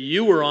 That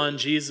you were on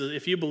Jesus.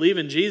 If you believe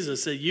in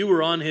Jesus, that you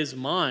were on his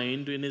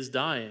mind in his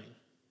dying.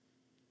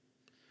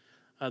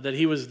 That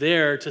he was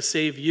there to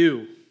save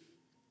you,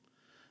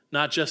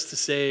 not just to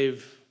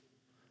save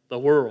the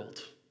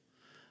world,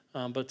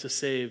 but to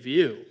save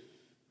you.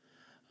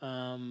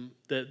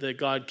 That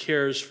God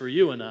cares for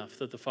you enough,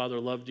 that the Father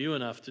loved you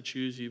enough to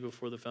choose you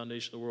before the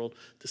foundation of the world,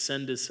 to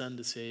send his Son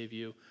to save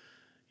you.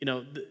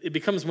 It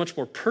becomes much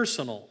more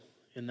personal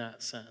in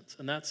that sense.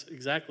 And that's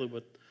exactly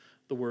what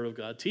the Word of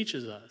God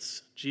teaches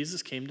us.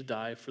 Jesus came to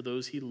die for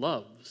those he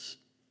loves.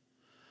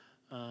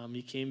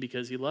 He came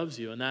because he loves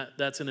you. And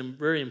that's a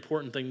very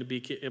important thing to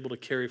be able to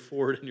carry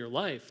forward in your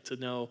life, to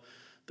know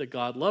that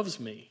God loves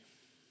me.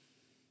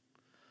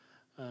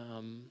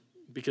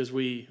 because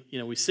we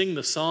sing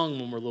the song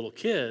when we're little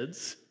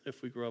kids,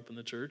 if we grow up in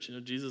the church,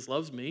 Jesus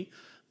loves me,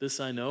 this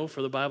I know,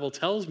 for the Bible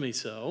tells me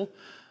so.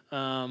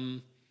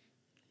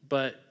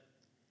 But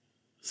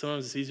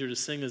sometimes it's easier to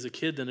sing as a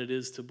kid than it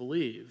is to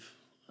believe.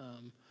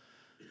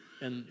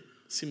 And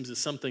it seems it's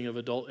something of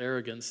adult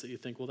arrogance that you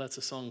think, well, that's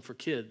a song for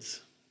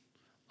kids.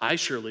 I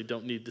surely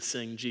don't need to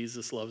sing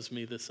Jesus loves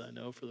me, this I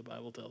know, for the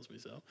Bible tells me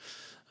so.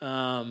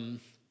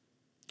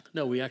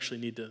 No, we actually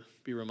need to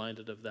be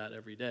reminded of that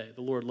every day.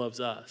 The Lord loves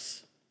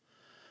us,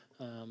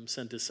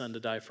 sent his son to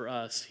die for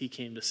us. He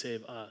came to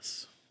save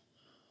us.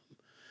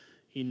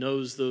 He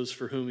knows those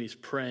for whom he's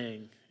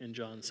praying in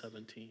John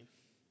 17.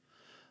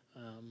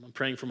 I'm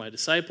praying for my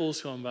disciples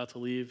who I'm about to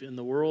leave in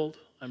the world.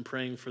 I'm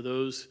praying for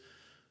those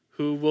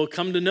who will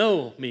come to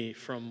know me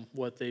from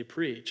what they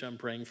preach. I'm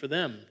praying for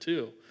them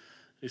too.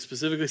 He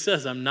specifically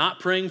says, I'm not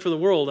praying for the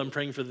world, I'm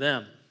praying for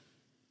them,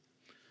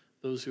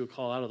 those who will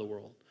call out of the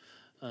world.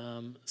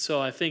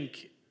 So I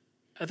think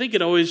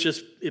it always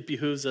it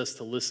behooves us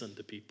to listen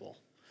to people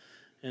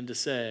and to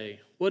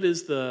say,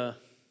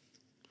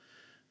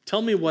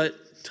 tell me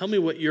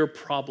what your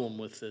problem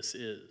with this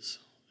is.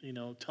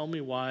 Tell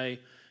me why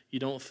you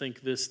don't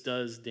think this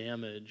does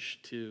damage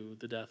to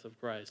the death of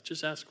Christ.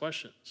 Just ask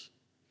questions.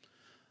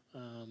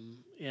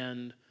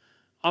 And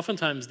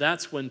oftentimes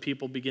that's when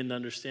people begin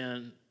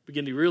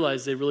to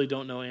realize they really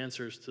don't know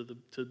answers to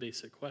the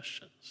basic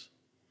questions.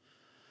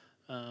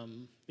 I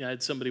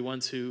had somebody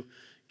once who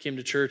came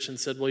to church and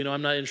said, well,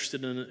 I'm not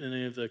interested in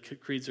any of the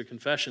creeds or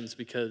confessions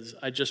because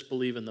I just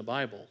believe in the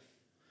Bible.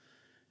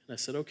 And I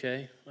said,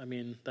 okay,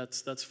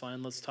 that's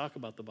fine. Let's talk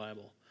about the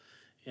Bible.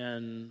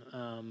 And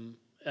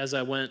as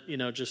I went,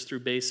 just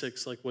through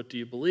basics, like what do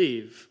you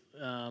believe?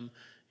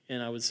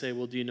 And I would say,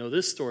 well, do you know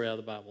this story out of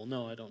the Bible?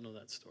 No, I don't know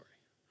that story.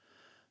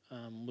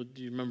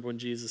 Do you remember when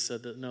Jesus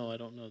said that? No, I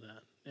don't know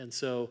that. And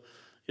so,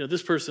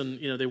 this person,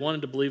 they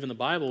wanted to believe in the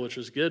Bible, which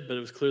was good, but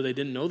it was clear they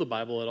didn't know the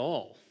Bible at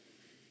all.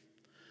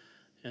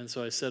 And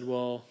so I said,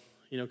 well,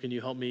 can you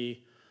help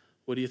me?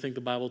 What do you think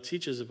the Bible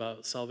teaches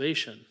about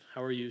salvation?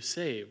 How are you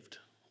saved?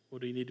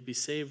 What do you need to be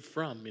saved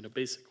from?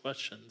 Basic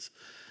questions.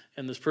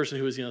 And this person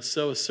who was,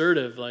 so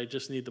assertive, I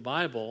just need the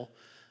Bible.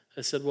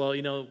 I said, well,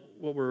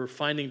 what we're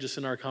finding just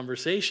in our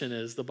conversation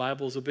is the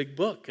Bible is a big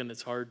book, and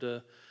it's hard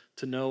to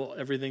know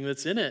everything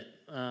that's in it.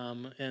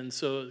 And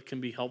so it can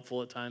be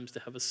helpful at times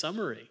to have a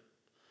summary.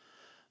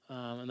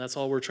 And that's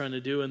all we're trying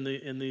to do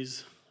in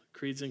these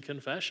creeds and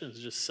confessions,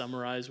 just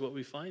summarize what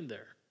we find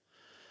there.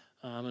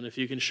 And if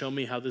you can show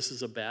me how this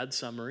is a bad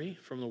summary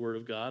from the Word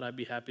of God, I'd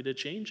be happy to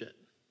change it.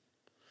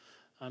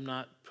 I'm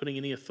not putting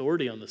any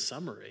authority on the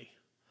summary.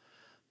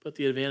 But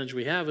the advantage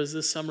we have is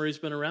this summary's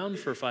been around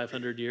for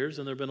 500 years,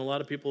 and there have been a lot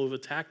of people who've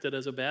attacked it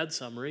as a bad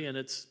summary, and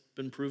it's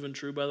been proven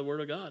true by the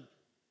Word of God.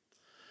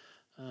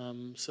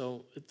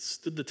 So it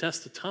stood the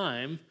test of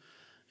time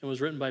and was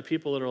written by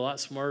people that are a lot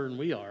smarter than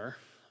we are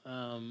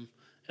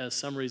as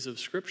summaries of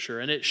Scripture,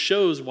 and it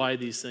shows why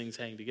these things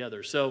hang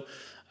together. So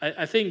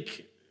I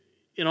think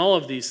in all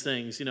of these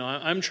things,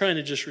 I'm trying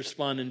to just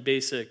respond in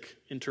basic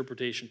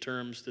interpretation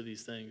terms to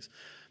these things,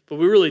 but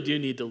we really do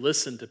need to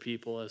listen to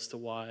people as to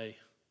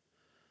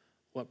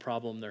what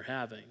problem they're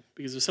having.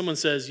 Because if someone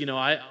says,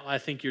 I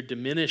think you're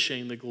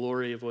diminishing the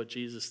glory of what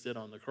Jesus did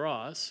on the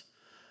cross,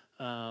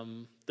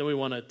 then we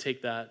want to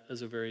take that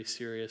as a very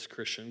serious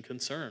Christian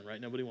concern,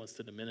 right? Nobody wants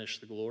to diminish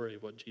the glory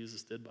of what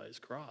Jesus did by his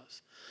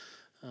cross.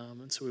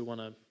 And so we want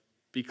to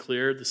be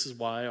clear, this is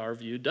why our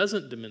view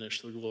doesn't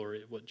diminish the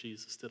glory of what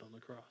Jesus did on the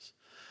cross.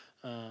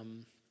 I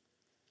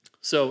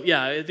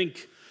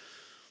think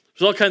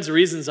there's all kinds of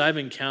reasons I've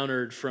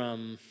encountered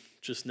from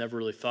just never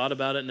really thought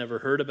about it, never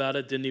heard about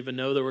it, didn't even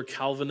know there were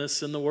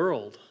Calvinists in the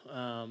world.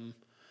 Some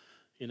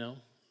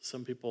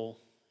people,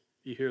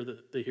 they hear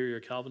you're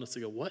a Calvinist,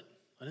 they go, what?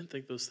 I didn't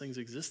think those things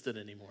existed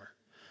anymore.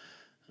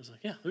 I was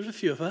like, yeah, there's a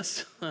few of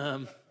us.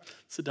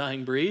 It's a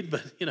dying breed,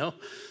 but,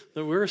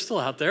 we're still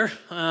out there.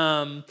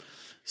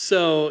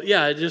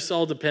 It just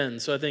all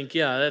depends. So I think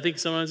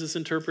sometimes it's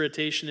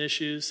interpretation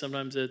issues.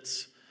 Sometimes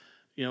it's,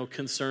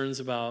 concerns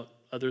about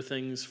other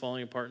things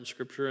falling apart in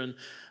Scripture. And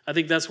I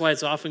think that's why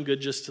it's often good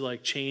just to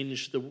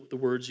change the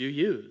words you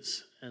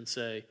use and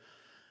say,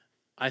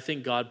 I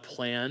think God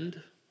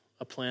planned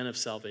a plan of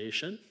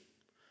salvation.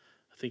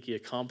 I think he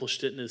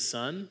accomplished it in his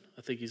Son.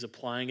 I think he's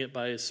applying it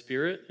by his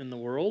Spirit in the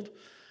world.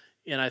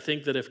 And I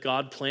think that if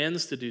God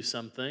plans to do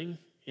something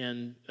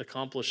and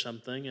accomplish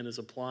something and is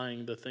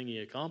applying the thing he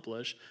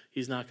accomplished,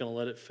 he's not going to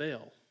let it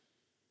fail.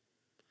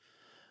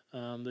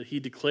 That he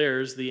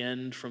declares the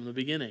end from the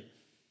beginning.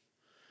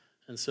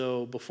 And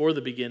so before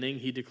the beginning,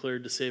 he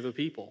declared to save a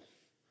people.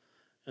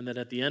 And that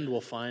at the end,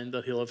 we'll find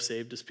that he'll have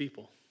saved his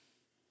people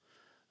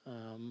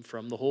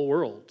from the whole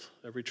world,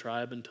 every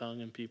tribe and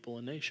tongue and people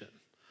and nation.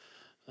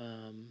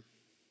 I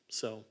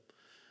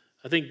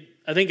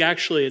think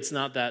actually it's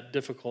not that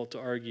difficult to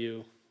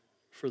argue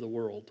for the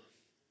world.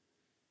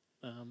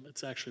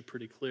 It's actually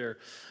pretty clear.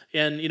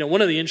 And,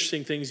 one of the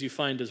interesting things you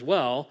find as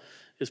well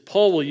is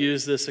Paul will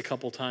use this a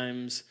couple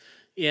times,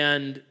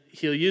 and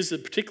he'll use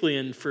it particularly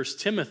in 1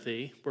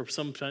 Timothy, where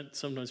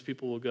sometimes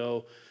people will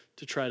go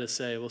to try to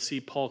say, well,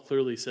 see, Paul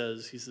clearly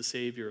says he's the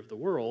Savior of the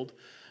world.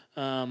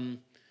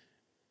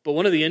 But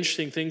one of the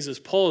interesting things is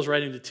Paul is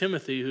writing to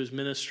Timothy, who's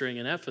ministering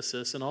in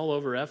Ephesus, and all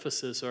over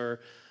Ephesus are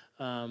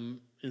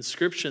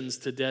inscriptions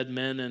to dead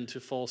men and to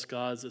false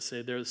gods that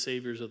say they're the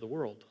saviors of the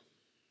world,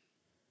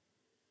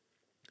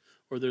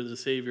 or they're the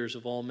saviors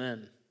of all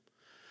men.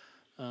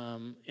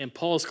 And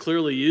Paul's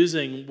clearly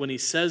using, when he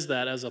says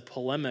that, as a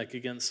polemic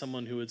against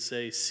someone who would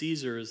say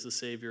Caesar is the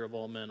savior of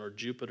all men or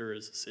Jupiter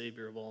is the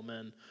savior of all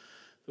men.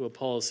 What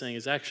Paul is saying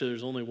is actually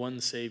there's only one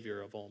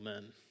savior of all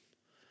men,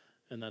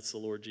 and that's the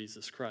Lord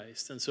Jesus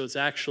Christ. And so it's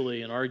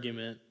actually an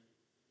argument,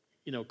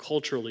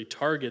 culturally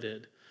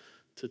targeted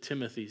to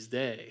Timothy's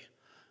day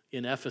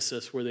in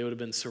Ephesus, where they would have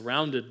been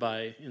surrounded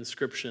by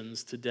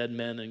inscriptions to dead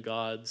men and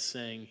gods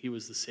saying he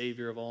was the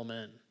Savior of all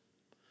men.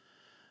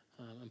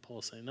 And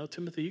Paul's saying, no,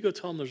 Timothy, you go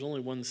tell them there's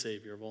only one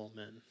Savior of all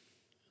men,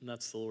 and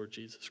that's the Lord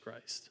Jesus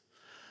Christ.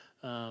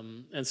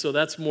 And so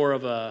that's more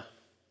of a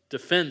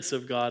defense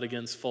of God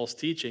against false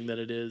teaching than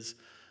it is,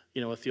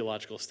 a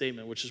theological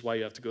statement, which is why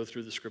you have to go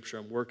through the scripture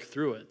and work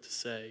through it to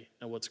say,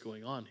 now what's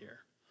going on here?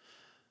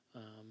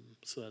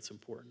 So that's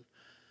important.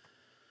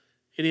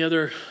 Any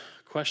other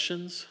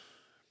questions?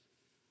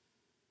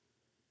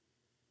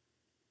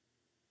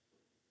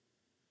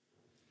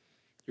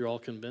 You're all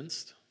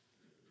convinced?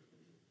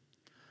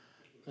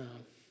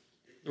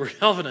 We're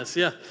Calvinists,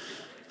 yeah.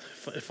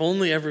 If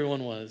only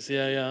everyone was,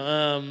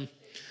 yeah.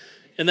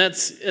 And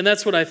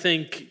that's what I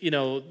think.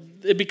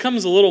 It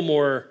becomes a little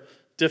more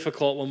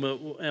difficult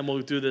and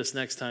we'll do this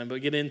next time.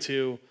 But get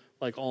into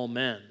like all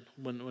men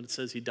when it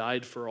says he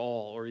died for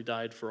all or he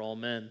died for all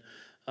men.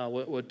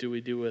 What do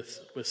we do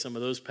with some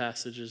of those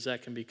passages?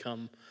 That can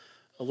become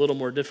a little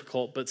more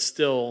difficult, but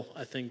still,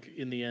 I think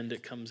in the end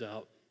it comes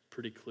out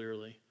pretty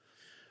clearly.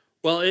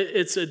 Well,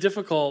 it's a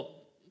difficult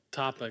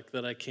topic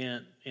that I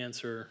can't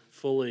answer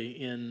fully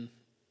in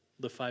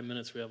the 5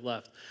 minutes we have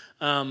left.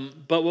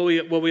 But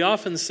what we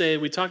often say,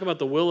 we talk about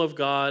the will of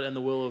God and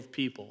the will of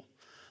people.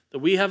 That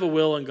we have a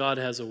will and God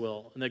has a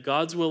will. And that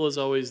God's will is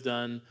always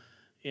done,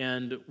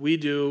 and we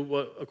do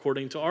what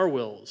according to our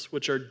wills,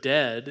 which are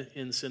dead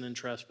in sin and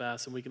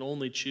trespass, and we can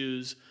only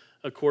choose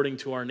according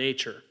to our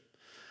nature.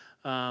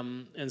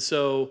 And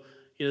so,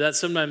 that's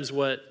sometimes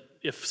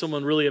if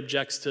someone really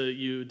objects to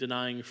you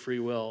denying free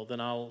will, then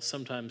I'll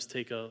sometimes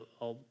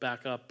I'll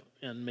back up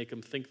and make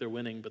them think they're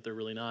winning, but they're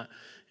really not.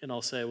 And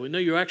I'll say, well, no,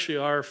 you actually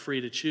are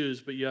free to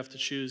choose, but you have to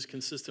choose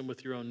consistent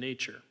with your own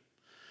nature.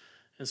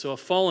 And so a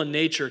fallen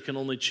nature can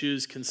only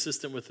choose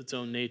consistent with its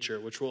own nature,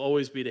 which will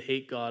always be to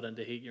hate God and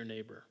to hate your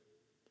neighbor.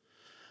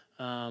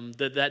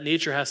 That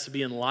nature has to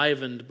be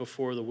enlivened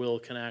before the will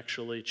can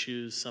actually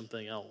choose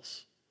something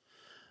else.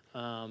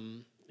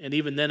 And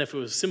even then, if it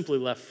was simply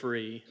left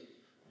free,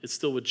 it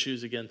still would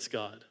choose against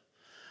God.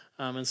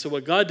 And so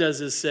what God does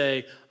is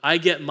say, I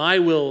get my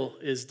will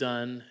is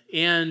done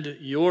and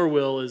your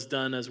will is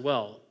done as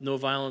well. No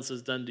violence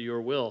is done to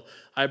your will.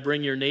 I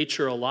bring your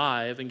nature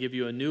alive and give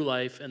you a new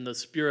life, and the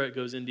Spirit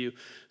goes into you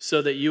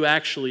so that you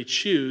actually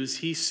choose.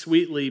 He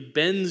sweetly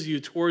bends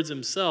you towards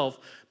himself,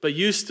 but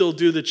you still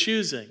do the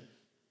choosing.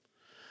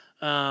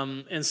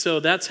 And so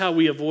that's how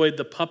we avoid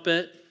the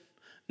puppet.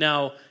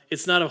 Now,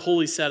 it's not a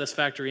wholly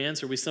satisfactory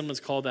answer. We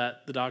sometimes call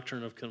that the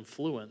doctrine of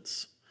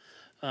confluence.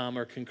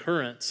 Or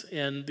concurrence.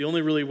 And the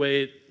only really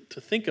way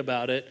to think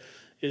about it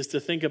is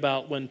to think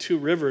about when two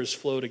rivers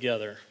flow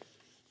together.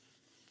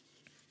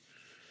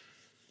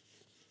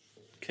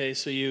 Okay,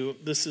 so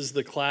this is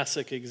the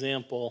classic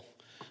example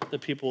that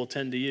people will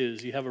tend to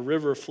use. You have a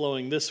river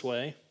flowing this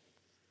way.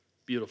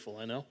 Beautiful,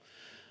 I know.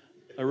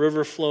 A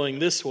river flowing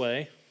this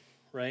way,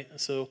 right?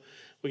 So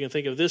we can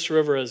think of this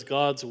river as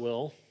God's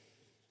will,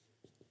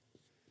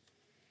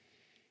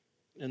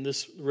 and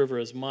this river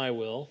as my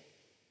will.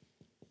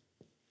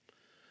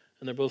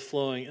 And they're both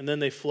flowing, and then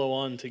they flow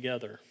on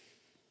together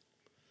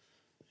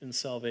in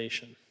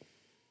salvation.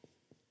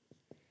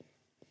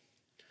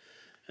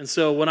 And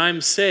so when I'm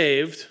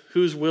saved,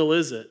 whose will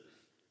is it?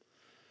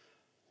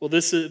 Well,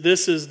 this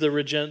is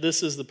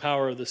the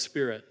power of the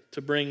Spirit,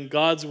 to bring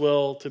God's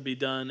will to be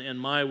done and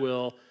my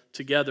will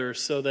together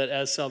so that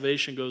as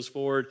salvation goes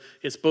forward,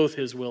 it's both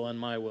his will and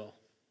my will.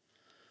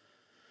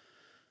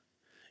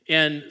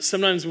 And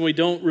sometimes when we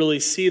don't really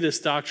see this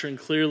doctrine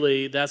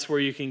clearly, that's where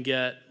you can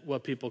get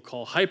what people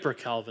call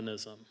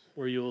hyper-Calvinism,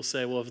 where you will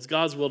say, well, if it's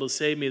God's will to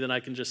save me, then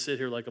I can just sit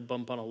here like a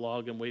bump on a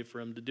log and wait for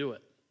him to do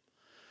it.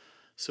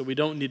 So we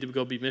don't need to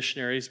go be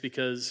missionaries,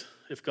 because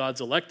if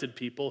God's elected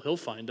people, he'll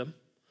find them.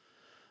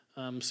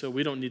 So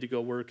we don't need to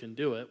go work and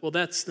do it. Well,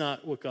 that's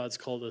not what God's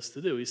called us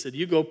to do. He said,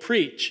 you go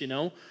preach,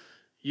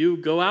 You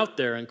go out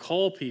there and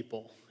call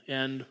people,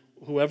 and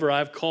whoever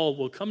I've called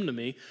will come to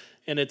me.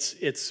 And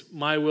it's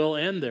my will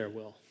and their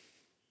will.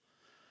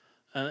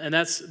 And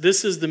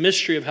this is the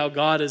mystery of how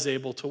God is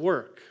able to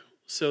work,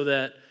 so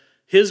that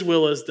his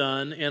will is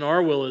done and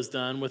our will is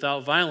done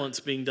without violence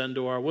being done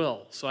to our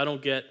will. So I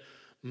don't get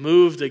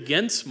moved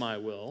against my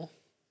will.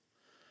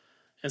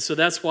 And so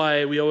that's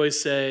why we always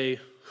say,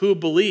 Who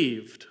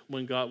believed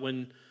when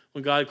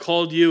God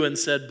called you and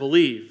said,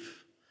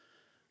 believe?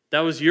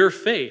 That was your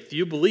faith.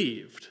 You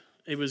believed.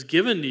 It was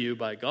given to you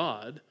by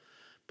God,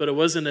 but it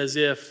wasn't as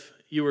if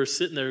you were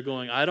sitting there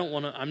going,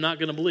 I'm not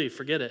going to believe,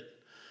 forget it.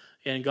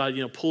 And God,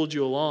 pulled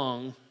you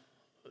along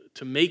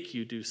to make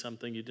you do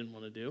something you didn't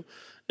want to do.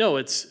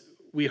 No,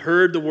 we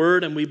heard the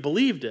word and we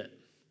believed it.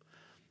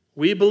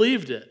 We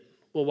believed it.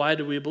 Well, why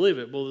did we believe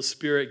it? Well, the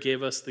Spirit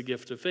gave us the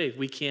gift of faith.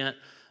 We can't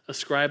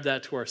ascribe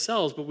that to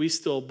ourselves, but we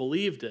still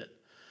believed it.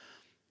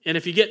 And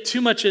if you get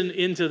too much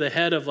into the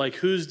head of like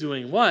who's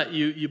doing what,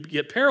 you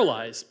get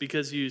paralyzed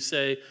because you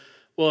say,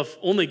 well, if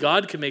only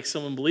God can make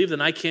someone believe,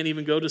 then I can't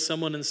even go to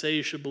someone and say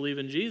you should believe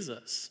in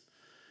Jesus.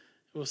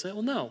 We'll say,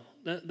 well, no,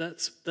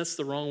 that's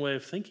the wrong way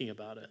of thinking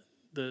about it.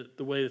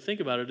 The way to think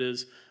about it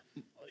is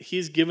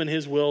he's given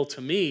his will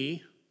to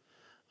me.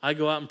 I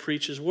go out and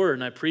preach his word,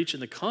 and I preach in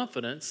the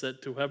confidence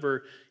that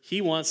whoever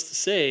he wants to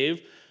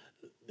save,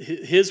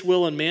 his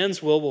will and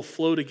man's will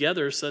flow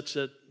together such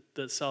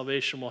that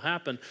salvation will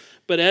happen.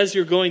 But as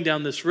you're going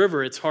down this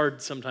river, it's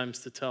hard sometimes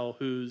to tell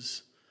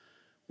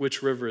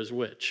which river is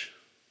which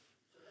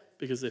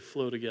because they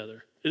flow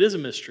together. It is a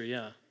mystery,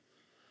 yeah.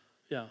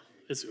 Yeah,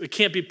 it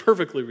can't be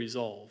perfectly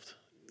resolved.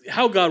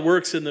 How God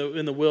works in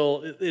the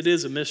will, it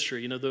is a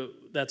mystery.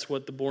 That's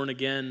what the born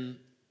again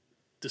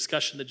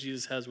discussion that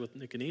Jesus has with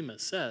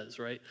Nicodemus says,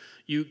 right?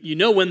 You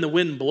know when the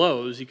wind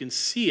blows, you can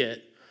see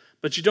it,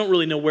 but you don't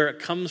really know where it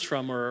comes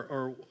from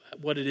or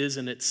what it is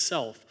in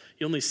itself.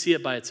 You only see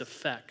it by its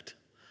effect.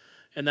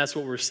 And that's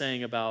what we're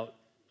saying about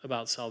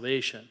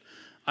salvation.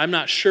 I'm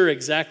not sure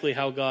exactly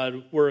how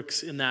God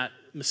works in that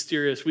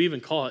mysterious, we even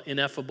call it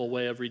ineffable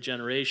way of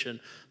regeneration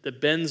that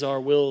bends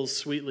our wills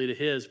sweetly to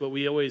his, but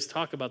we always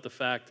talk about the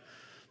fact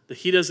that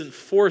he doesn't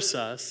force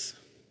us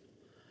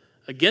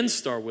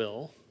against our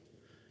will.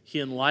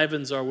 He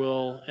enlivens our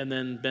will and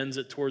then bends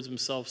it towards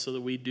himself so that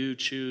we do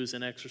choose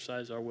and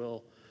exercise our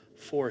will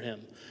for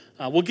him.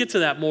 We'll get to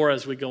that more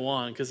as we go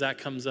on because that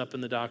comes up in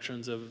the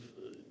doctrines of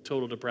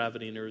total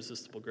depravity and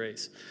irresistible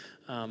grace.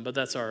 But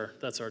that's our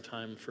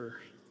time for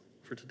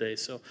today.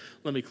 So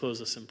let me close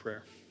this in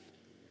prayer.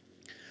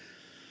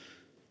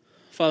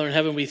 Father in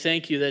heaven, we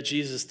thank you that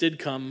Jesus did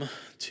come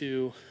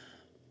to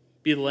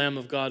be the Lamb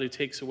of God who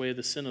takes away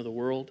the sin of the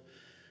world.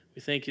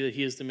 We thank you that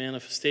he is the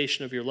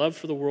manifestation of your love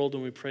for the world,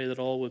 and we pray that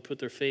all would put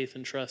their faith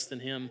and trust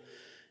in him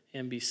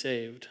and be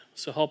saved.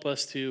 So help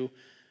us to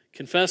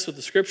confess what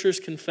the Scriptures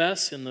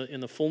confess in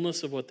the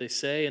fullness of what they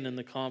say and in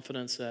the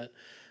confidence that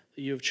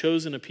you have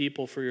chosen a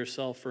people for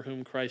yourself for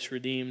whom Christ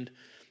redeemed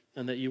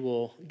and that you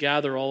will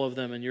gather all of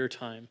them in your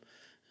time.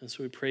 And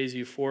so we praise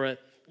you for it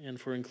and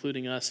for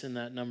including us in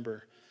that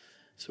number.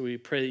 So we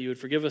pray that you would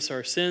forgive us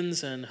our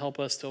sins and help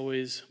us to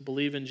always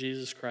believe in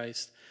Jesus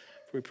Christ.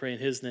 We pray in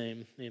his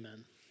name,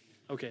 amen.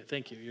 Okay,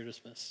 thank you. You're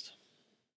dismissed.